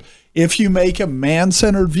world. Right. If you make a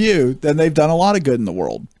man-centered view, then they've done a lot of good in the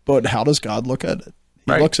world. But how does God look at it?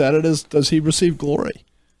 He looks at it as, does he receive glory?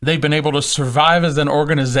 They've been able to survive as an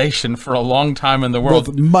organization for a long time in the world.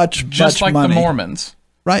 With much like money. The Mormons.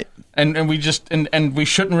 Right. And we just and we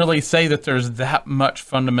shouldn't really say that there's that much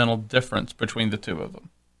fundamental difference between the two of them.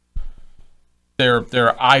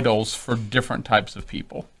 They're idols for different types of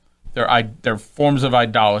people. They're forms of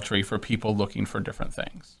idolatry for people looking for different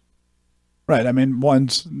things. Right. I mean,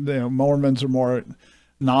 Mormons are more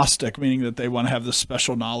Gnostic, meaning that they want to have this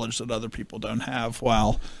special knowledge that other people don't have,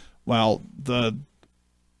 while the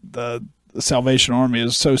Salvation Army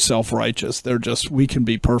is so self-righteous. They're just, we can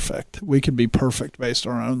be perfect. We can be perfect based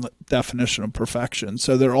on our own definition of perfection.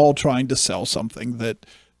 So they're all trying to sell something that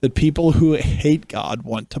people who hate God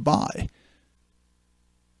want to buy.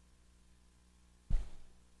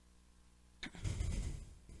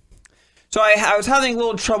 So I was having a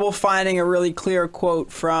little trouble finding a really clear quote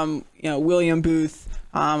from William Booth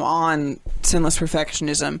on sinless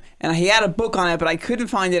perfectionism, and he had a book on it, but I couldn't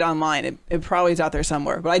find it online. It probably is out there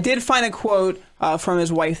somewhere. But I did find a quote from his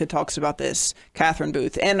wife that talks about this, Catherine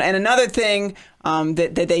Booth. And another thing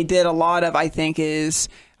that they did a lot of, I think, is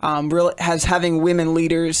having women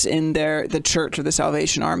leaders in the church of the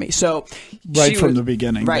Salvation Army. So from the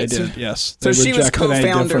beginning, right, they did. Yes, so she was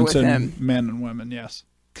co-founder with him. Men and women. Yes.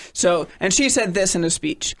 So, and she said this in a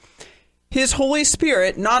speech. His Holy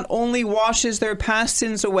Spirit not only washes their past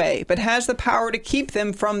sins away, but has the power to keep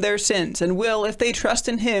them from their sins, and will, if they trust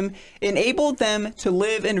in Him, enable them to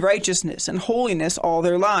live in righteousness and holiness all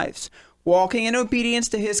their lives, walking in obedience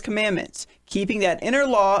to His commandments, keeping that inner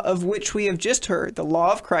law of which we have just heard, the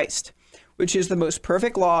law of Christ, which is the most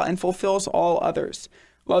perfect law and fulfills all others,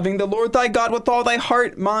 loving the Lord thy God with all thy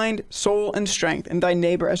heart, mind, soul, and strength, and thy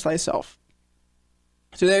neighbor as thyself.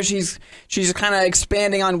 So there she's kind of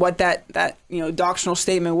expanding on what that doctrinal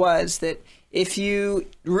statement was, that if you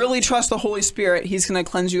really trust the Holy Spirit, He's going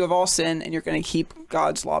to cleanse you of all sin, and you're going to keep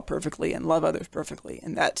God's law perfectly and love others perfectly,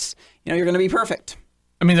 and that's you're going to be perfect.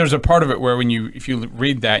 I mean, there's a part of it where if you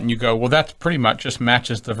read that and you go, well, that's pretty much just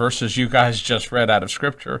matches the verses you guys just read out of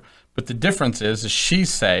Scripture. But the difference is she's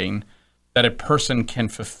saying that a person can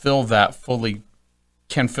fulfill that fully,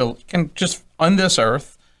 can just on this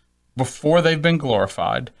earth, before they've been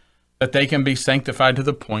glorified, that they can be sanctified to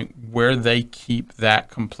the point where they keep that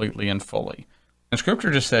completely and fully. And Scripture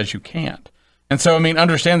just says you can't. And so, I mean,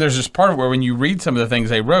 understand there's this part where when you read some of the things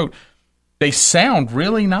they wrote, they sound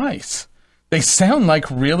really nice. They sound like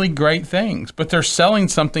really great things, but they're selling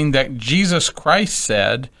something that Jesus Christ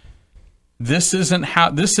said, this isn't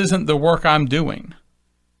the work I'm doing.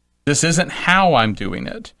 This isn't how I'm doing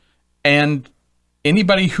it. And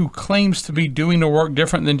anybody who claims to be doing a work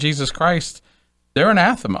different than Jesus Christ, they're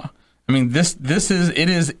anathema. I mean, it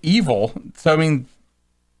is evil. So, I mean,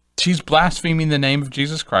 she's blaspheming the name of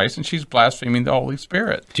Jesus Christ, and she's blaspheming the Holy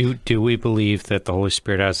Spirit. Do we believe that the Holy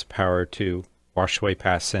Spirit has the power to wash away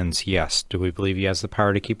past sins? Yes. Do we believe He has the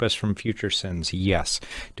power to keep us from future sins? Yes.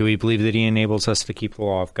 Do we believe that He enables us to keep the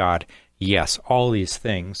law of God? Yes. All these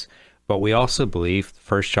things. But we also believe,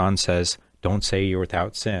 1 John says, don't say you're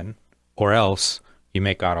without sin, or else you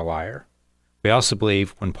make God a liar. We also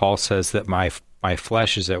believe when Paul says that my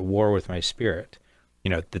flesh is at war with my spirit,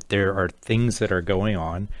 that there are things that are going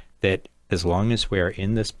on that as long as we are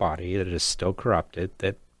in this body that is still corrupted,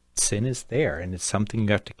 that sin is there, and it's something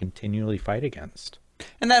you have to continually fight against.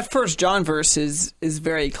 And that 1 John verse is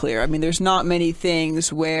very clear. I mean, there's not many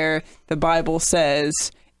things where the Bible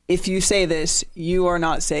says, if you say this, you are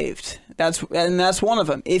not saved. That's one of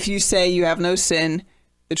them. If you say you have no sin,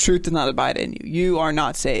 the truth does not abide in you. You are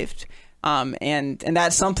not saved, and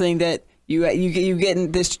that's something that you get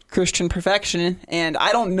in this Christian perfection. And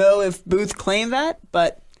I don't know if Booth claimed that,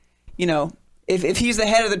 but if he's the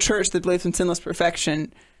head of the church that believes in sinless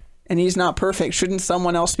perfection, and he's not perfect, shouldn't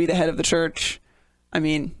someone else be the head of the church? I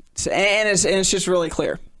mean, it's just really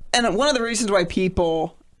clear. And one of the reasons why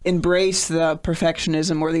people embrace the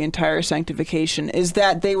perfectionism or the entire sanctification is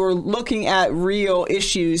that they were looking at real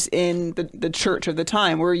issues in the church of the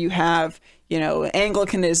time, where you have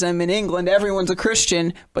Anglicanism in England. Everyone's a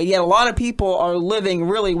Christian, but yet a lot of people are living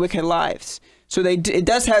really wicked lives. So it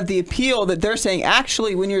does have the appeal that they're saying,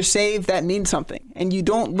 actually, when you're saved, that means something, and you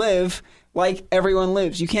don't live like everyone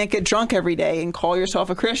lives. You can't get drunk every day and call yourself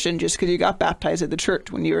a Christian just because you got baptized at the church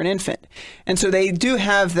when you were an infant. And so they do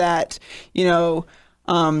have that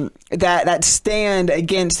that stand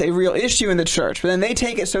against a real issue in the church, but then they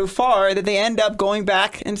take it so far that they end up going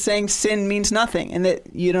back and saying sin means nothing, and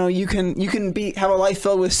that you can have a life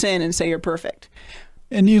filled with sin and say you're perfect.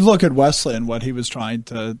 And you look at Wesley and what he was trying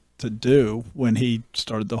to do when he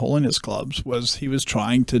started the holiness clubs was he was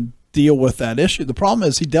trying to deal with that issue. The problem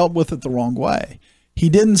is he dealt with it the wrong way. He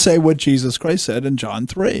didn't say what Jesus Christ said in John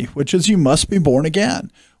 3, which is you must be born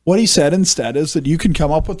again. What he said instead is that you can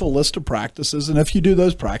come up with a list of practices, and if you do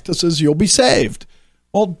those practices, you'll be saved.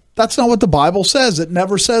 Well, that's not what the Bible says. It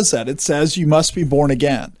never says that. It says you must be born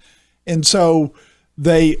again. And so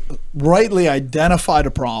they rightly identified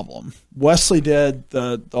a problem. Wesley did,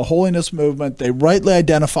 the holiness movement, they rightly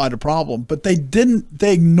identified a problem, but they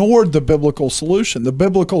ignored the biblical solution. The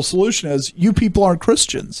biblical solution is you people aren't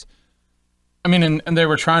Christians. I mean, and they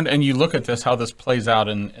were trying to, and you look at this, how this plays out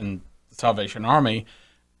in the Salvation Army,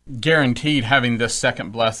 guaranteed having this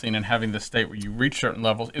second blessing and having this state where you reach certain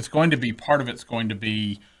levels, it's going to be, part of it's going to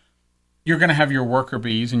be, you're going to have your worker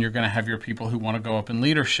bees and you're going to have your people who want to go up in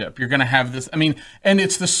leadership. You're going to have this, I mean, and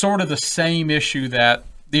it's the sort of the same issue that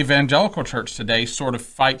the evangelical church today sort of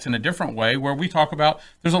fights in a different way, where we talk about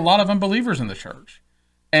there's a lot of unbelievers in the church.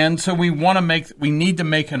 And so we need to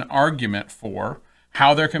make an argument for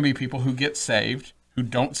how there can be people who get saved, who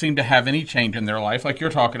don't seem to have any change in their life, like you're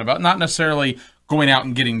talking about, not necessarily going out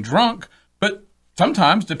and getting drunk, but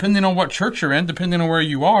sometimes, depending on what church you're in, depending on where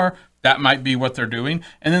you are, that might be what they're doing.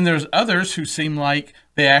 And then there's others who seem like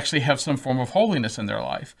they actually have some form of holiness in their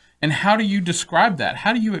life. And how do you describe that?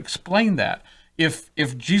 How do you explain that?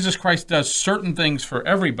 If Jesus Christ does certain things for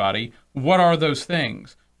everybody, what are those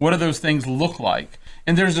things? What do those things look like?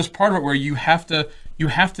 And there's this part of it where you have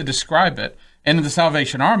to describe it. And in the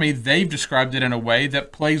Salvation Army, they've described it in a way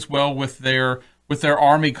that plays well with their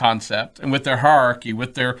army concept and with their hierarchy,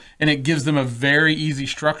 and it gives them a very easy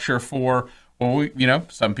structure for, well,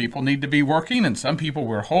 some people need to be working, and some people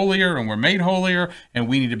we're holier and we're made holier, and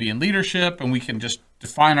we need to be in leadership, and we can just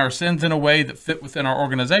define our sins in a way that fit within our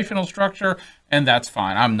organizational structure, and that's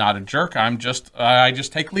fine. I'm not a jerk. I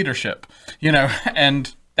just take leadership,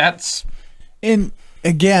 and that's. And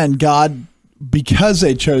again, God, because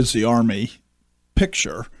they chose the army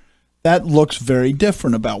picture, that looks very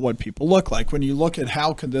different about what people look like. When you look at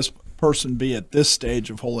how can this person be at this stage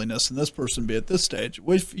of holiness and this person be at this stage,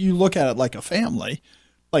 if you look at it like a family,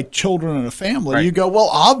 like children in a family, right, you go, well,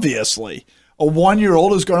 obviously, a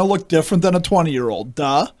 1-year-old is going to look different than a 20-year-old.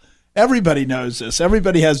 Duh. Everybody knows this.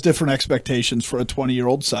 Everybody has different expectations for a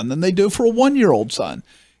 20-year-old son than they do for a 1-year-old son.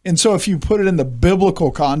 And so if you put it in the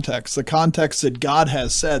biblical context, the context that God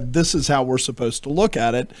has said, this is how we're supposed to look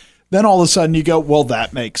at it, then all of a sudden you go, well,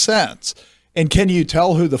 that makes sense. And can you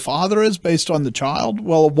tell who the father is based on the child?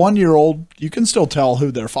 Well, a 1-year-old, you can still tell who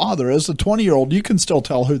their father is. A 20-year-old, you can still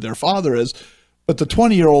tell who their father is. But the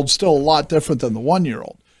 20-year-old's still a lot different than the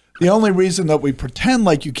 1-year-old. The only reason that we pretend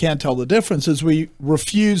like you can't tell the difference is we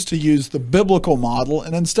refuse to use the biblical model,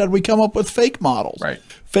 and instead we come up with fake models. Right.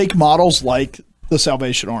 Fake models like the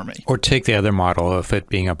Salvation Army. Or take the other model of it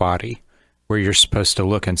being a body, where you're supposed to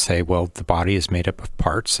look and say, well, the body is made up of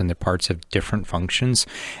parts and the parts have different functions,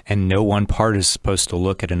 and no one part is supposed to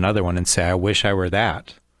look at another one and say, I wish I were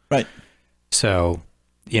that. Right. So,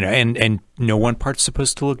 and no one part's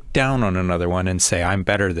supposed to look down on another one and say, I'm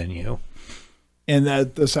better than you. And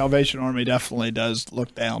that the Salvation Army definitely does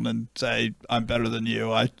look down and say, I'm better than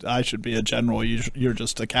you. I should be a general. You're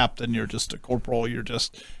just a captain. You're just a corporal. You're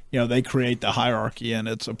just, they create the hierarchy, and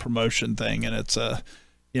it's a promotion thing, and it's a,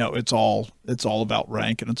 it's all about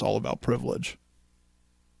rank, and it's all about privilege,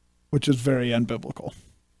 which is very unbiblical.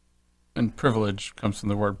 And privilege comes from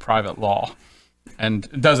the word private law. And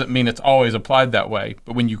it doesn't mean it's always applied that way,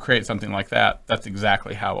 but when you create something like that, that's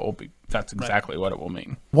exactly how it will be. That's exactly what it will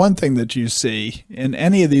mean. One thing that you see in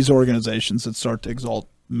any of these organizations that start to exalt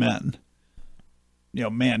men,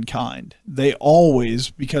 mankind, they always,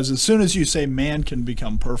 because as soon as you say man can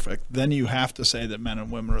become perfect, then you have to say that men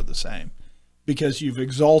and women are the same, because you've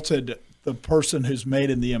exalted the person who's made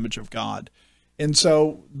in the image of God. And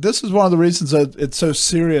so this is one of the reasons that it's so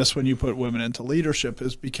serious when you put women into leadership,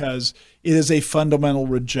 is because it is a fundamental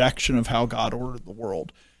rejection of how God ordered the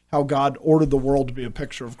world, how God ordered the world to be a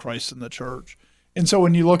picture of Christ in the church. And so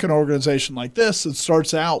when you look at an organization like this, it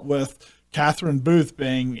starts out with Catherine Booth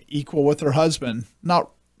being equal with her husband, not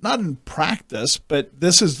in practice, but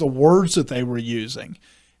this is the words that they were using.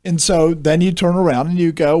 And so then you turn around and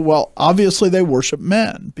you go, well, obviously they worship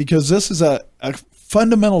men, because this is a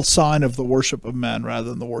fundamental sign of the worship of men rather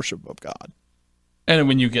than the worship of God. And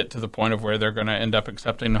when you get to the point of where they're going to end up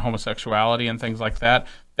accepting homosexuality and things like that,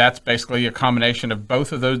 that's basically a combination of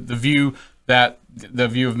both of those, the view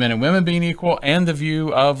of men and women being equal, and the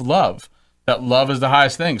view of love, that love is the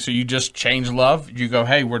highest thing. So you just change love. You go,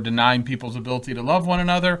 hey, we're denying people's ability to love one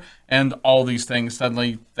another, and all these things,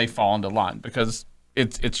 suddenly they fall into line, because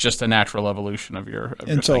it's just a natural evolution of your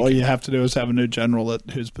and so thinking. All you have to do is have a new general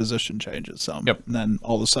whose position changes some. Yep. And then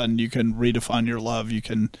all of a sudden you can redefine your love. You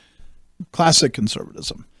can classic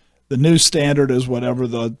conservatism. The new standard is whatever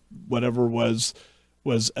was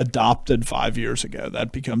was adopted 5 years ago.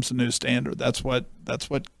 That becomes the new standard. That's what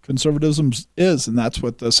conservatism is, and that's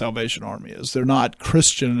what the Salvation Army is. They're not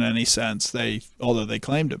Christian in any sense, although they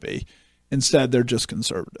claim to be. Instead, they're just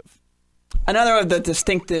conservative. Another of the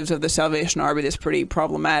distinctives of the Salvation Army that's pretty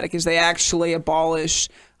problematic is they actually abolish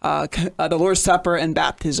the Lord's Supper and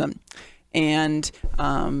baptism. And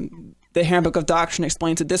the Handbook of Doctrine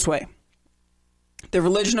explains it this way. The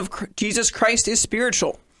religion of Jesus Christ is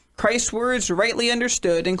spiritual. Christ's words, rightly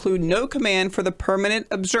understood, include no command for the permanent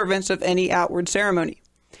observance of any outward ceremony.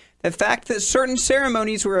 The fact that certain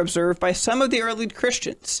ceremonies were observed by some of the early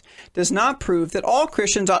Christians does not prove that all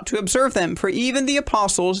Christians ought to observe them, for even the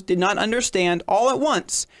apostles did not understand all at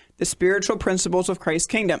once the spiritual principles of Christ's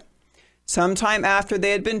kingdom. Sometime after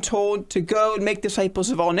they had been told to go and make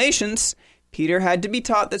disciples of all nations, Peter had to be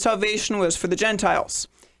taught that salvation was for the Gentiles.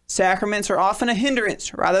 Sacraments are often a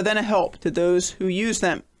hindrance rather than a help to those who use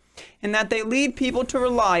them, and that they lead people to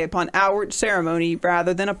rely upon outward ceremony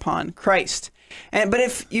rather than upon Christ. But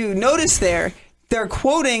if you notice there, they're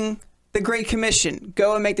quoting the Great Commission,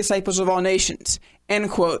 go and make disciples of all nations, end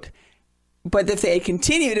quote. But if they had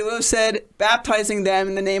continued, it would have said, baptizing them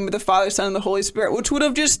in the name of the Father, Son, and the Holy Spirit, which would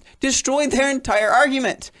have just destroyed their entire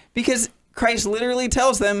argument, because Christ literally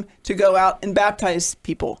tells them to go out and baptize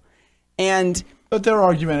people. But their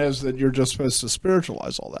argument is that you're just supposed to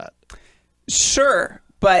spiritualize all that. Sure,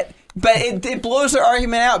 but it blows their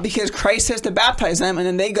argument out, because Christ says to baptize them, and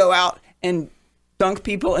then they go out and dunk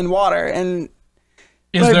people in water. And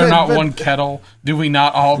is there not one kettle? Do we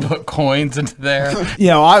not all put coins into there?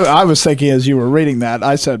 I was thinking as you were reading that,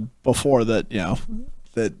 I said before that,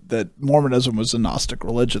 that Mormonism was a Gnostic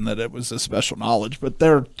religion, that it was a special knowledge. But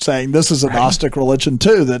they're saying this is a Gnostic religion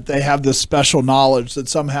too, that they have this special knowledge that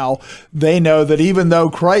somehow they know that even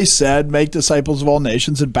though Christ said, make disciples of all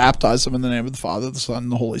nations and baptize them in the name of the Father, the Son,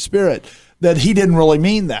 and the Holy Spirit, that he didn't really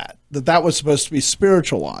mean that was supposed to be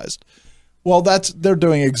spiritualized. Well, they're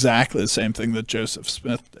doing exactly the same thing that Joseph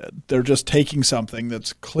Smith did. They're just taking something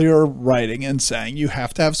that's clear writing and saying you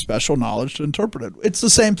have to have special knowledge to interpret it. It's the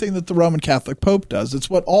same thing that the Roman Catholic Pope does. It's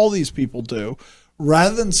what all these people do,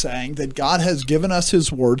 rather than saying that God has given us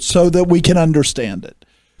his word so that we can understand it.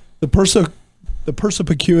 The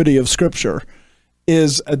perspicuity of Scripture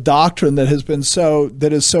is a doctrine that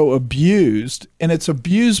is so abused, and it's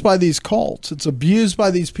abused by these cults. It's abused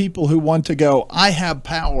by these people who want to go, I have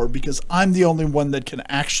power because I'm the only one that can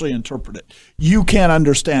actually interpret it. You can't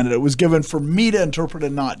understand it. It was given for me to interpret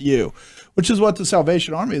it, not you, which is what the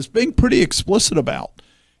Salvation Army is being pretty explicit about,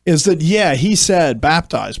 is that, he said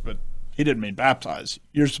baptize, but he didn't mean baptize.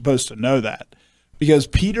 You're supposed to know that. Because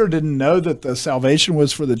Peter didn't know that the salvation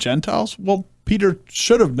was for the Gentiles? Well, Peter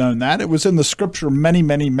should have known that. It was in the Scripture many,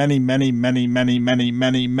 many, many, many, many, many, many,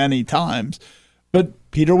 many, many times. But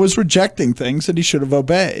Peter was rejecting things that he should have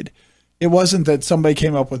obeyed. It wasn't that somebody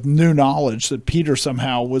came up with new knowledge that Peter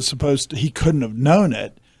somehow he couldn't have known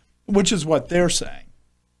it, which is what they're saying.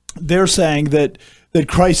 They're saying that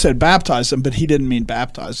Christ said baptize them, but he didn't mean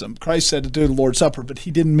baptize them. Christ said to do the Lord's Supper, but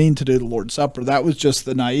he didn't mean to do the Lord's Supper. That was just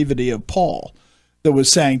the naivety of Paul that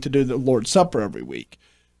was saying to do the Lord's Supper every week.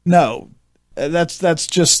 No, that's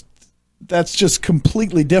just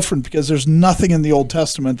completely different, because there's nothing in the Old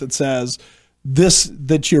Testament that says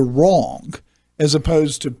that you're wrong, as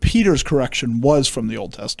opposed to Peter's correction was from the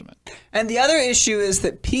Old Testament. And the other issue is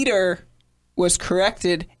that Peter was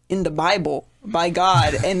corrected in the Bible by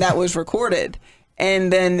God, and that was recorded.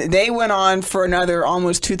 And then they went on for another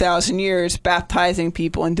almost 2,000 years baptizing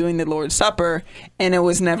people and doing the Lord's Supper, and it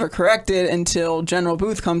was never corrected until General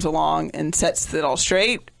Booth comes along and sets it all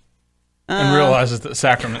straight. And realizes that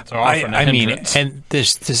sacraments are often a hindrance. And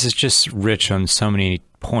this is just rich on so many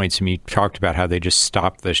points. I mean, you talked about how they just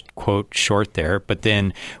stopped the quote short there, but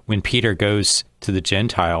then when Peter goes to the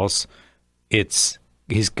Gentiles,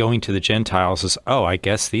 he's going to the Gentiles as, I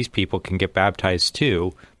guess these people can get baptized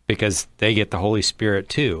too, because they get the Holy Spirit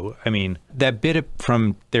too. I mean, that bit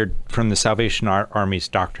from the Salvation Army's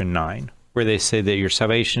Doctrine 9, where they say that your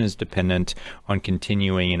salvation is dependent on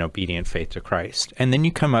continuing in obedient faith to Christ. And then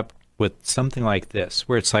you come up with something like this,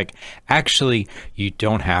 where it's like, actually, you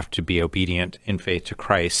don't have to be obedient in faith to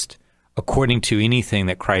Christ according to anything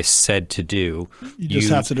that Christ said to do. You just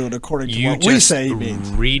have to do it according to what we say he means.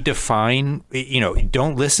 Redefine,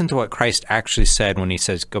 don't listen to what Christ actually said when he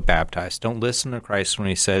says, go baptize. Don't listen to Christ when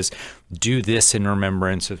he says, do this in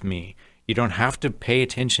remembrance of me. You don't have to pay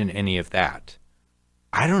attention to any of that.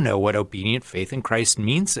 I don't know what obedient faith in Christ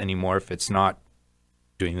means anymore if it's not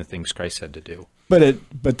doing the things Christ said to do.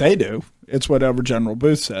 But they do. It's whatever General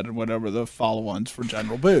Booth said and whatever the follow-ons for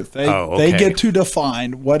General Booth. They get to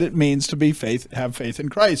define what it means to be have faith in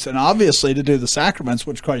Christ. And obviously to do the sacraments,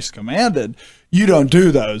 which Christ commanded, you don't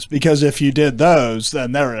do those, because if you did those,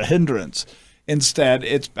 then they're a hindrance. Instead,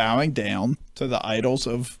 it's bowing down to the idols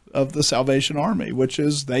of the Salvation Army, which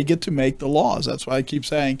is they get to make the laws. That's why I keep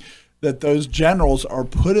saying that those generals are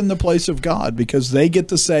put in the place of God, because they get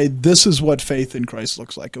to say, this is what faith in Christ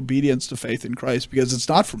looks like, obedience to faith in Christ, because it's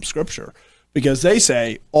not from Scripture. Because they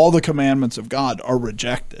say all the commandments of God are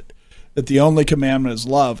rejected, that the only commandment is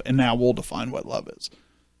love, and now we'll define what love is.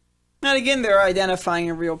 And again, they're identifying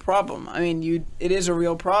a real problem. I mean, it is a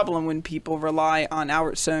real problem when people rely on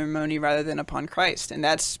outward ceremony rather than upon Christ, and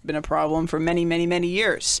that's been a problem for many, many, many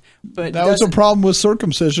years. But that was a problem with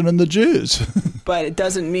circumcision and the Jews. But it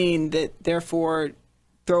doesn't mean that, therefore,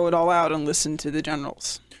 throw it all out and listen to the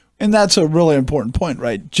generals. And that's a really important point,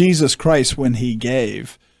 right? Jesus Christ, when he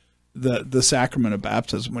gave the sacrament of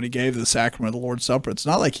baptism, when he gave the sacrament of the Lord's Supper, it's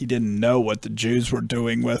not like he didn't know what the Jews were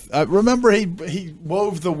doing with. Remember, he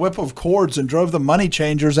wove the whip of cords and drove the money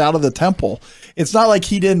changers out of the temple. It's not like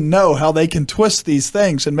he didn't know how they can twist these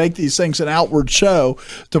things and make these things an outward show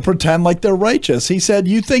to pretend like they're righteous. He said,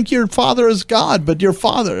 you think your father is God, but your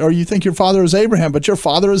father, or you think your father is Abraham, but your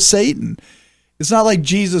father is Satan. It's not like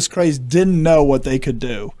Jesus Christ didn't know what they could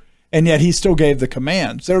do, and yet he still gave the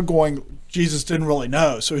commands. They're going, Jesus didn't really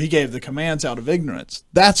know, so he gave the commands out of ignorance.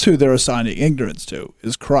 That's who they're assigning ignorance to,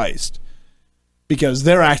 is Christ, because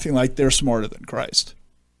they're acting like they're smarter than Christ.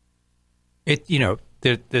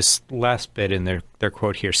 This last bit in their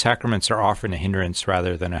quote here, sacraments are often a hindrance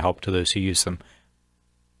rather than a help to those who use them.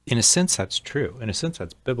 In a sense, that's true. In a sense,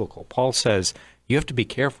 that's biblical. Paul says, you have to be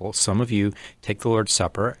careful. Some of you take the Lord's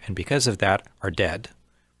Supper, and because of that are dead,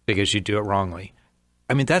 because you do it wrongly.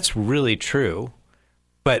 I mean, that's really true,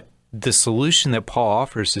 but the solution that Paul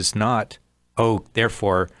offers is not,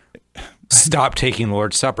 therefore, stop taking the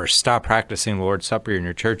Lord's Supper, stop practicing the Lord's Supper in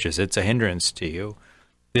your churches. It's a hindrance to you.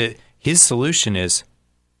 His solution is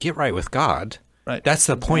get right with God. Right. That's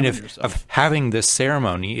the point of having this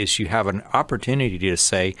ceremony, is you have an opportunity to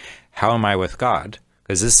say, how am I with God?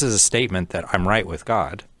 Because this is a statement that I'm right with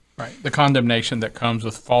God. Right. The condemnation that comes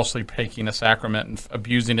with falsely taking a sacrament and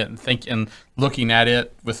abusing it and looking at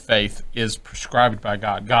it with faith is prescribed by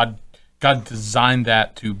God. God designed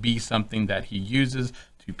that to be something that he uses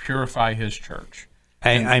to purify his church.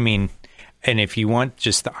 And if you want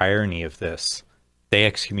just the irony of this, they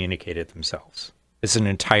excommunicated themselves. It's an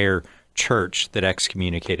entire church that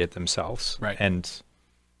excommunicated themselves. Right. And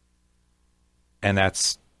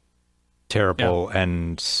that's terrible. Yeah.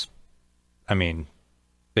 And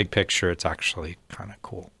big picture, it's actually kind of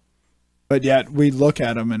cool. But yet we look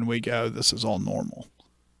at them and we go, this is all normal.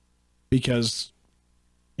 Because,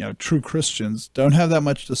 true Christians don't have that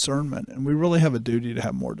much discernment, and we really have a duty to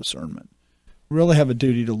have more discernment. We really have a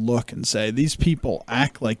duty to look and say, these people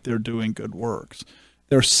act like they're doing good works.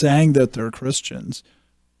 They're saying that they're Christians,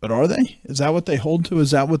 but are they? Is that what they hold to?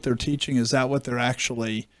 Is that what they're teaching? Is that what they're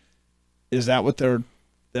actually,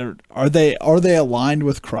 are they aligned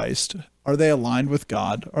with Christ? Are they aligned with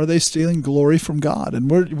God? Are they stealing glory from God?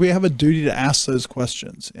 And we have a duty to ask those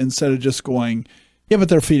questions instead of just going, yeah, but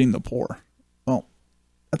they're feeding the poor. Well,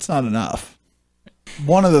 that's not enough.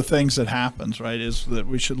 One of the things that happens, right, is that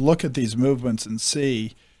we should look at these movements and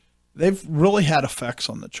see they've really had effects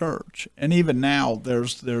on the church. And even now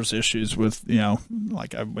there's issues with,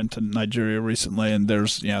 like I went to Nigeria recently, and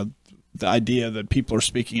there's, the idea that people are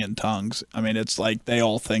speaking in tongues. I mean, it's like they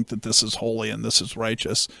all think that this is holy and this is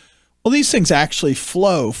righteous. Well, these things actually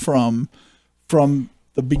flow from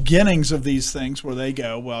the beginnings of these things, where they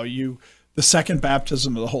go, well, the second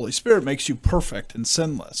baptism of the Holy Spirit makes you perfect and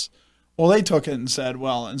sinless. Well, they took it and said,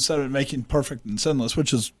 well, instead of making perfect and sinless,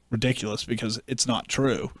 which is ridiculous because it's not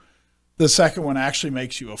true, the second one actually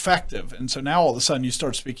makes you effective. And so now all of a sudden you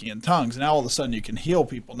start speaking in tongues. Now all of a sudden you can heal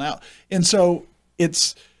people now. And so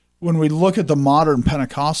when we look at the modern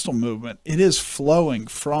Pentecostal movement, it is flowing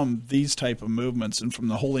from these type of movements and from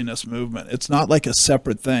the holiness movement. It's not like a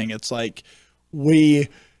separate thing. It's like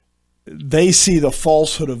they see the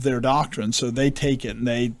falsehood of their doctrine, so they take it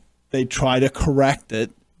and they try to correct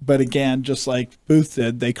it. But again, just like Booth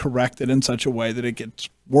did, they correct it in such a way that it gets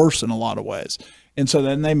worse in a lot of ways. And so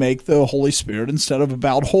then they make the Holy Spirit, instead of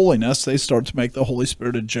about holiness, they start to make the Holy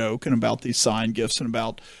Spirit a joke and about these sign gifts and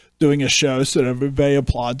about doing a show so that everybody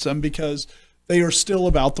applauds them, because they are still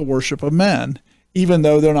about the worship of men, even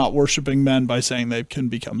though they're not worshiping men by saying they can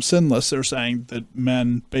become sinless. They're saying that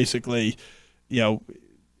men basically, the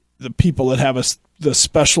people that have the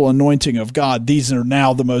special anointing of God, these are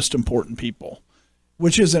now the most important people.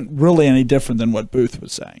 which isn't really any different than what Booth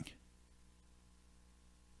was saying.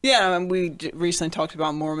 Yeah, we recently talked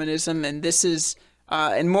about Mormonism, and this is,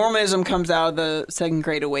 and Mormonism comes out of the Second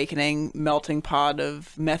Great Awakening melting pot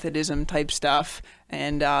of Methodism type stuff,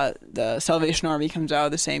 and the Salvation Army comes out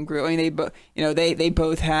of the same group. I mean, they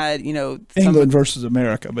both had, England versus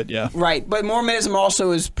America, but yeah, right. But Mormonism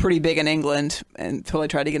also is pretty big in England until they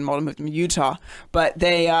tried to get them all to move to Utah. But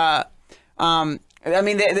they,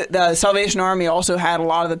 the Salvation Army also had a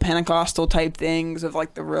lot of the Pentecostal type things of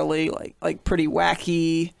like the really like pretty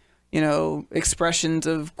wacky, expressions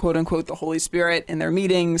of quote unquote the Holy Spirit in their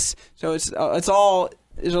meetings. So it's all,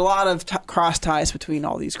 there's a lot of cross ties between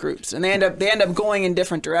all these groups, and they end up going in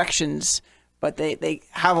different directions, but they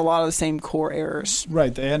have a lot of the same core errors.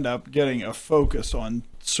 Right. They end up getting a focus on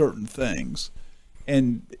certain things,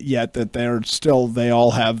 and yet that they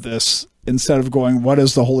all have this, instead of going, what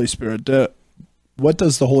does the Holy Spirit do? What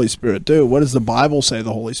does the Holy Spirit do? What does the Bible say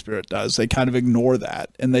the Holy Spirit does? They kind of ignore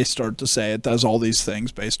that, and they start to say it does all these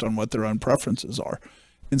things based on what their own preferences are,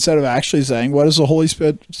 instead of actually saying, what does the Holy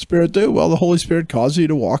Spirit do? Well, the Holy Spirit causes you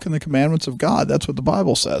to walk in the commandments of God. That's what the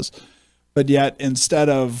Bible says. But yet, instead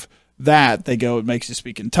of that, they go, it makes you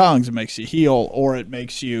speak in tongues, it makes you heal, or it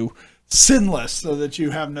makes you sinless so that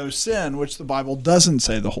you have no sin, which the Bible doesn't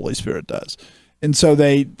say the Holy Spirit does. And so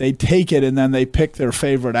they take it and then they pick their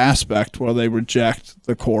favorite aspect where they reject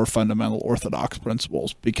the core fundamental orthodox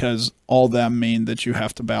principles, because all them mean that you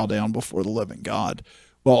have to bow down before the living God.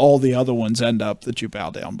 Well, all the other ones end up that you bow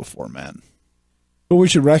down before men. But we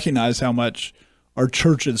should recognize how much our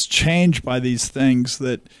churches change by these things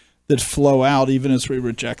that flow out even as we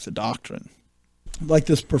reject the doctrine. Like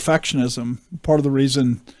this perfectionism, part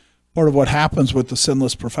of what happens with the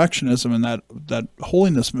sinless perfectionism and that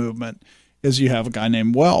holiness movement is you have a guy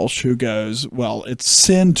named Welsh who goes, well, it's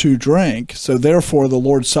sin to drink, so therefore the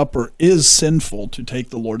Lord's Supper is sinful to take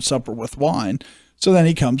the Lord's Supper with wine. So then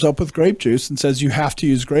he comes up with grape juice and says you have to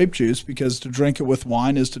use grape juice because to drink it with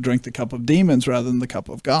wine is to drink the cup of demons rather than the cup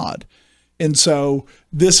of God. And so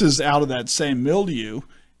this is out of that same milieu.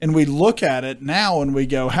 And we look at it now and we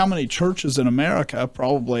go, how many churches in America?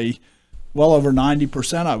 Probably well over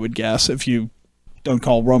 90%, I would guess, if you don't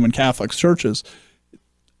call Roman Catholics churches.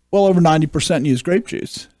 Well over 90% use grape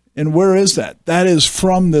juice. And where is that? That is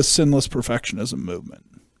from this sinless perfectionism movement.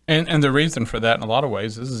 And the reason for that in a lot of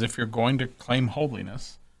ways is if you're going to claim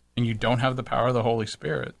holiness and you don't have the power of the Holy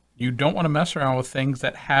Spirit, you don't want to mess around with things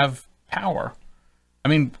that have power. I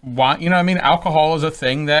mean, why? Alcohol is a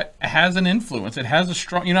thing that has an influence. It has a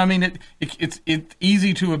strong, it's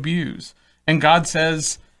easy to abuse. And God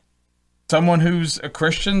says someone who's a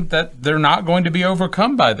Christian that they're not going to be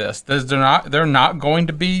overcome by this. They're not going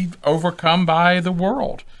to be overcome by the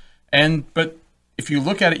world. But if you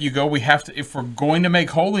look at it, you go, if we're going to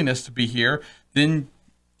make holiness to be here, then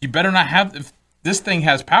you better not have, if this thing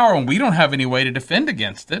has power and we don't have any way to defend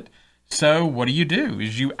against it. So what do?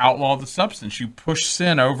 Is you outlaw the substance. You push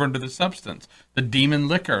sin over into the substance, the demon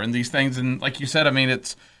liquor and these things. And like you said,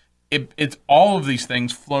 it's all of these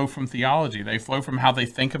things flow from theology. They flow from how they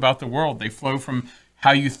think about the world. They flow from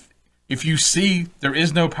how if you see there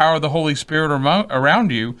is no power of the Holy Spirit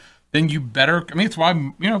around you, then you better, it's why,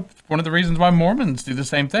 one of the reasons why Mormons do the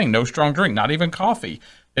same thing. No strong drink, not even coffee.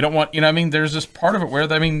 They don't want, there's this part of it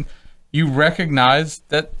where, you recognize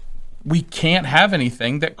that we can't have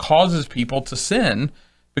anything that causes people to sin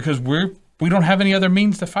because we don't have any other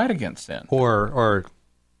means to fight against sin. Or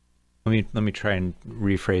let me try and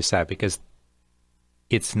rephrase that, because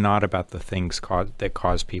it's not about the things that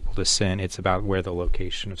cause people to sin. It's about where the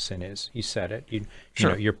location of sin is. You said it.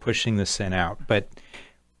 Sure. You're pushing the sin out, but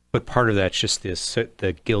part of that's just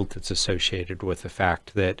the guilt that's associated with the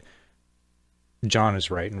fact that John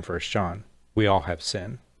is right in 1 John. We all have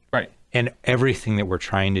sin. Right. And everything that we're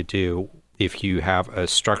trying to do, if you have a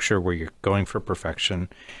structure where you're going for perfection,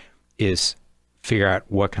 is figure out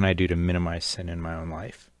what can I do to minimize sin in my own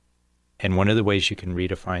life. And one of the ways you can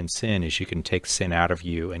redefine sin is you can take sin out of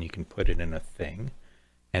you and you can put it in a thing.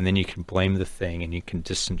 And then you can blame the thing and you can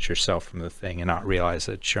distance yourself from the thing and not realize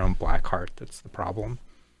that it's your own black heart that's the problem.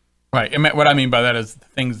 Right. And what I mean by that is the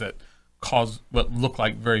things that cause what look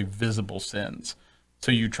like very visible sins.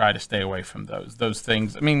 So you try to stay away from those. Those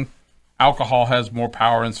things. Alcohol has more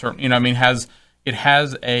power in certain, it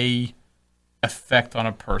has a effect on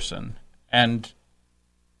a person, and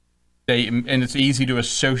it's easy to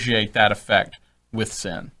associate that effect with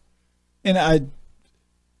sin. And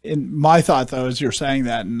my thought, though, is you're saying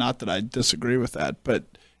that, and not that I disagree with that, but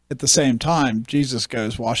at the same time, Jesus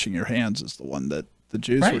goes, washing your hands is the one that the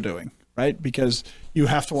Jews were doing, right? Because you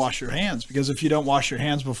have to wash your hands, because if you don't wash your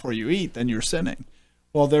hands before you eat, then you're sinning.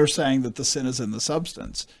 Well, they're saying that the sin is in the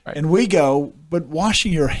substance. Right. And we go, but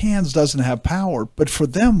washing your hands doesn't have power. But for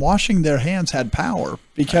them, washing their hands had power,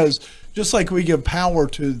 because just like we give power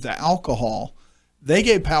to the alcohol, they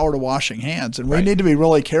gave power to washing hands. And we Right. need to be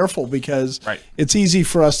really careful, because Right. it's easy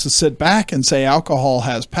for us to sit back and say alcohol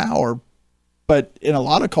has power. But in a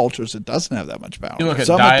lot of cultures, it doesn't have that much power. You look at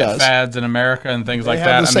Some it diet does. fads in America and things like have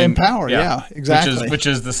that. the same power, yeah, exactly. Which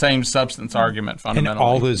is the same substance argument And fundamentally.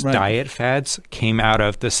 all those Right. diet fads came out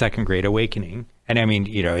of the Second Great Awakening. And I mean,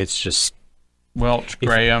 it's just, Welch,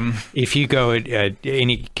 Graham. if you go at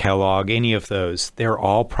any Kellogg, any of those, they're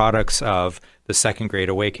all products of the Second Great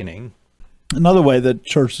Awakening. Another way that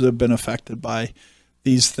churches have been affected by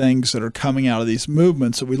these things that are coming out of these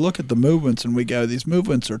movements, so we look at the movements and we go, these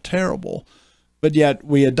movements are terrible, but yet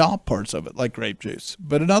we adopt parts of it, like grape juice.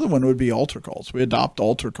 But another one would be altar calls. We adopt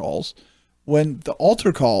altar calls when the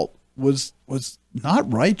altar call was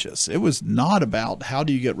not righteous. It was not about how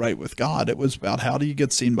do you get right with God. It was about how do you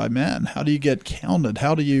get seen by men? How do you get counted?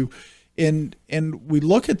 How do you and we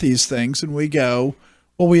look at these things and we go,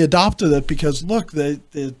 well, we adopted it because look,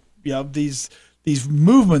 these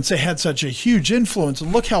movements, they had such a huge influence,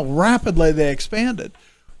 and look how rapidly they expanded.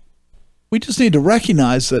 We just need to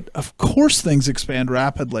recognize that, of course, things expand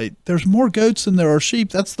rapidly. There's more goats than there are sheep.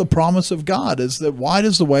 That's the promise of God, is that wide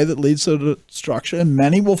is the way that leads to destruction, and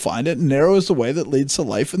many will find it, and narrow is the way that leads to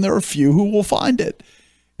life, and there are few who will find it.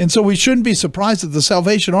 And so we shouldn't be surprised that the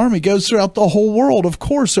Salvation Army goes throughout the whole world. Of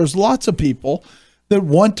course, there's lots of people that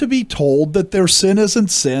want to be told that their sin isn't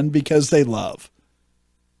sin because they love.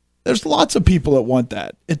 There's lots of people that want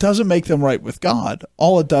that. It doesn't make them right with God.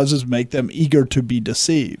 All it does is make them eager to be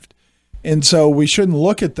deceived. And so we shouldn't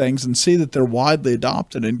look at things and see that they're widely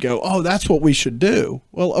adopted and go, oh, that's what we should do.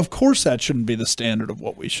 Well, of course that shouldn't be the standard of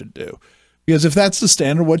what we should do. Because if that's the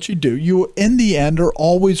standard of what you do, you, in the end, are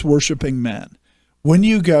always worshiping men. When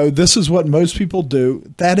you go, this is what most people do,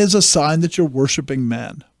 that is a sign that you're worshiping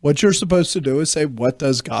men. What you're supposed to do is say, what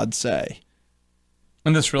does God say?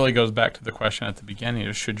 And this really goes back to the question at the beginning,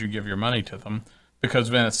 is should you give your money to them? Because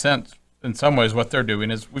in a sense, in some ways, what they're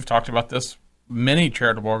doing is, we've talked about this, many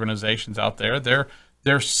charitable organizations out there,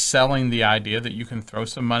 they're selling the idea that you can throw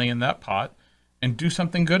some money in that pot and do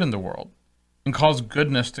something good in the world and cause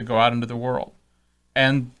goodness to go out into the world.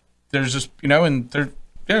 And there's just, and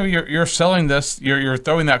they're, you're selling this, you're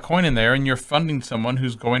throwing that coin in there, and you're funding someone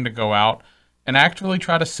who's going to go out and actually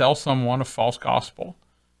try to sell someone a false gospel.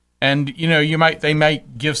 And they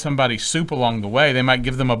might give somebody soup along the way. They might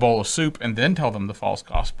give them a bowl of soup and then tell them the false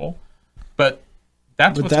gospel. But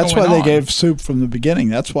that's why they gave soup from the beginning.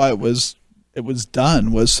 That's why it was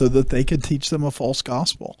done, was so that they could teach them a false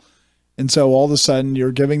gospel. And so all of a sudden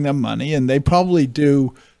you're giving them money, and they probably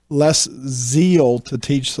do less zeal to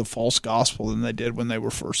teach the false gospel than they did when they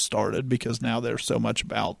were first started, because now they're so much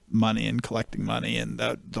about money and collecting money and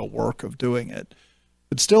the work of doing it.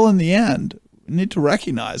 But still, in the end, we need to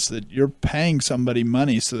recognize that you're paying somebody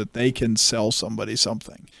money so that they can sell somebody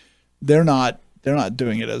something. They're not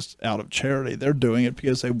doing it as out of charity. They're doing it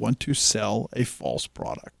because they want to sell a false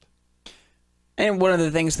product. And one of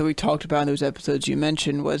the things that we talked about in those episodes you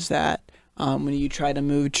mentioned was that when you try to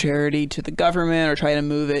move charity to the government or try to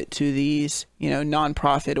move it to these,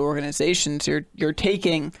 nonprofit organizations, you're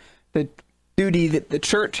taking the duty that the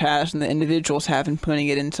church has and the individuals have and putting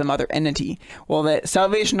it in some other entity. Well, the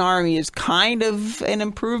Salvation Army is kind of an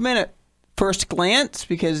improvement at first glance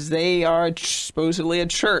because they are supposedly a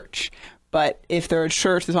church. But if they're a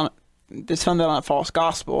church that's funded on a false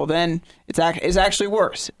gospel, then it's actually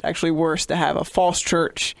worse. It's actually worse to have a false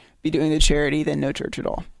church be doing the charity than no church at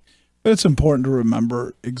all. But it's important to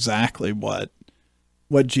remember exactly what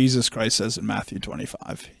Jesus Christ says in Matthew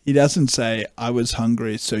 25. He doesn't say, I was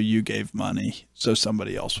hungry, so you gave money, so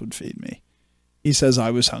somebody else would feed me. He says, I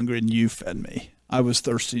was hungry and you fed me. I was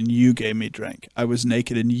thirsty and you gave me drink. I was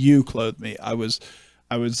naked and you clothed me. I was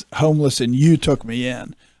homeless and you took me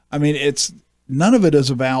in. I mean, none of it is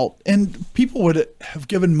about, and people would have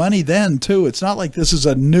given money then too. It's not like this is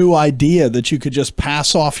a new idea that you could just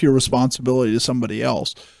pass off your responsibility to somebody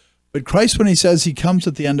else. But Christ, when he says he comes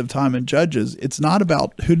at the end of time and judges, it's not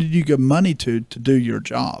about who did you give money to do your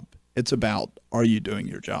job. It's about, are you doing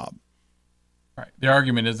your job? Right. The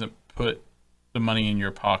argument isn't put the money in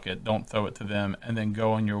your pocket, don't throw it to them, and then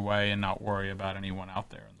go on your way and not worry about anyone out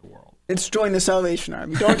there in the world. It's join the Salvation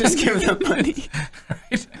Army. Don't just give them money.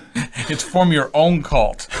 Right? It's form your own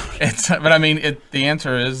cult. But I mean, the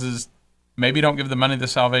answer is maybe don't give the money to the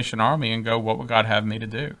Salvation Army and go, what would God have me to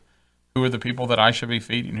do? Who are the people that I should be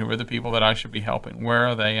feeding? Who are the people that I should be helping? Where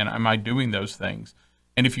are they? And am I doing those things?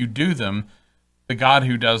 And if you do them, The God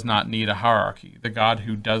who does not need a hierarchy, the God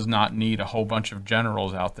who does not need a whole bunch of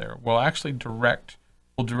generals out there, will actually direct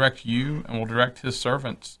you and will direct his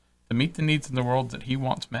servants to meet the needs in the world that he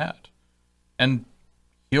wants met. And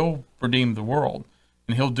he'll redeem the world,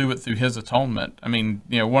 and he'll do it through his atonement. I mean,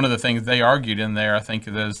 one of the things they argued in there, I think,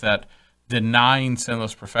 is that denying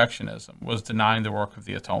sinless perfectionism was denying the work of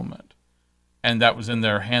the atonement. And that was in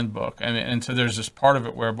their handbook. And so there's this part of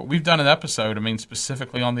it but we've done an episode,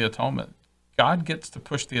 specifically on the atonement. God gets to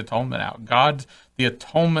push the atonement out. The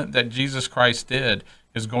atonement that Jesus Christ did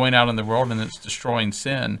is going out in the world and it's destroying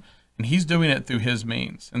sin. And he's doing it through his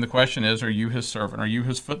means. And the question is, are you his servant? Are you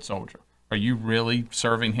his foot soldier? Are you really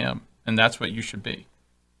serving him? And that's what you should be.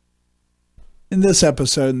 In this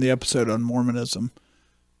episode, in the episode on Mormonism,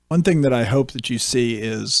 one thing that I hope that you see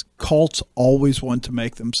is cults always want to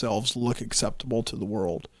make themselves look acceptable to the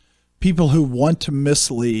world. People who want to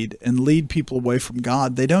mislead and lead people away from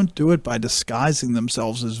God, they don't do it by disguising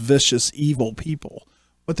themselves as vicious, evil people.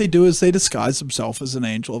 What they do is they disguise themselves as an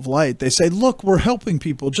angel of light. They say, look, we're helping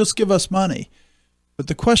people, just give us money. But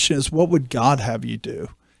the question is, what would God have you do?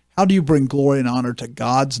 How do you bring glory and honor to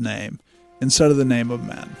God's name instead of the name of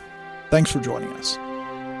men? Thanks for joining us.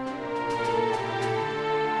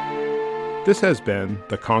 This has been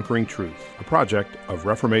The Conquering Truth, a project of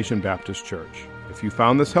Reformation Baptist Church. If you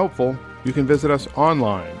found this helpful, you can visit us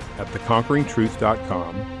online at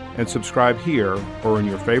theconqueringtruth.com and subscribe here or in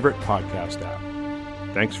your favorite podcast app.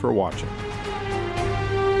 Thanks for watching.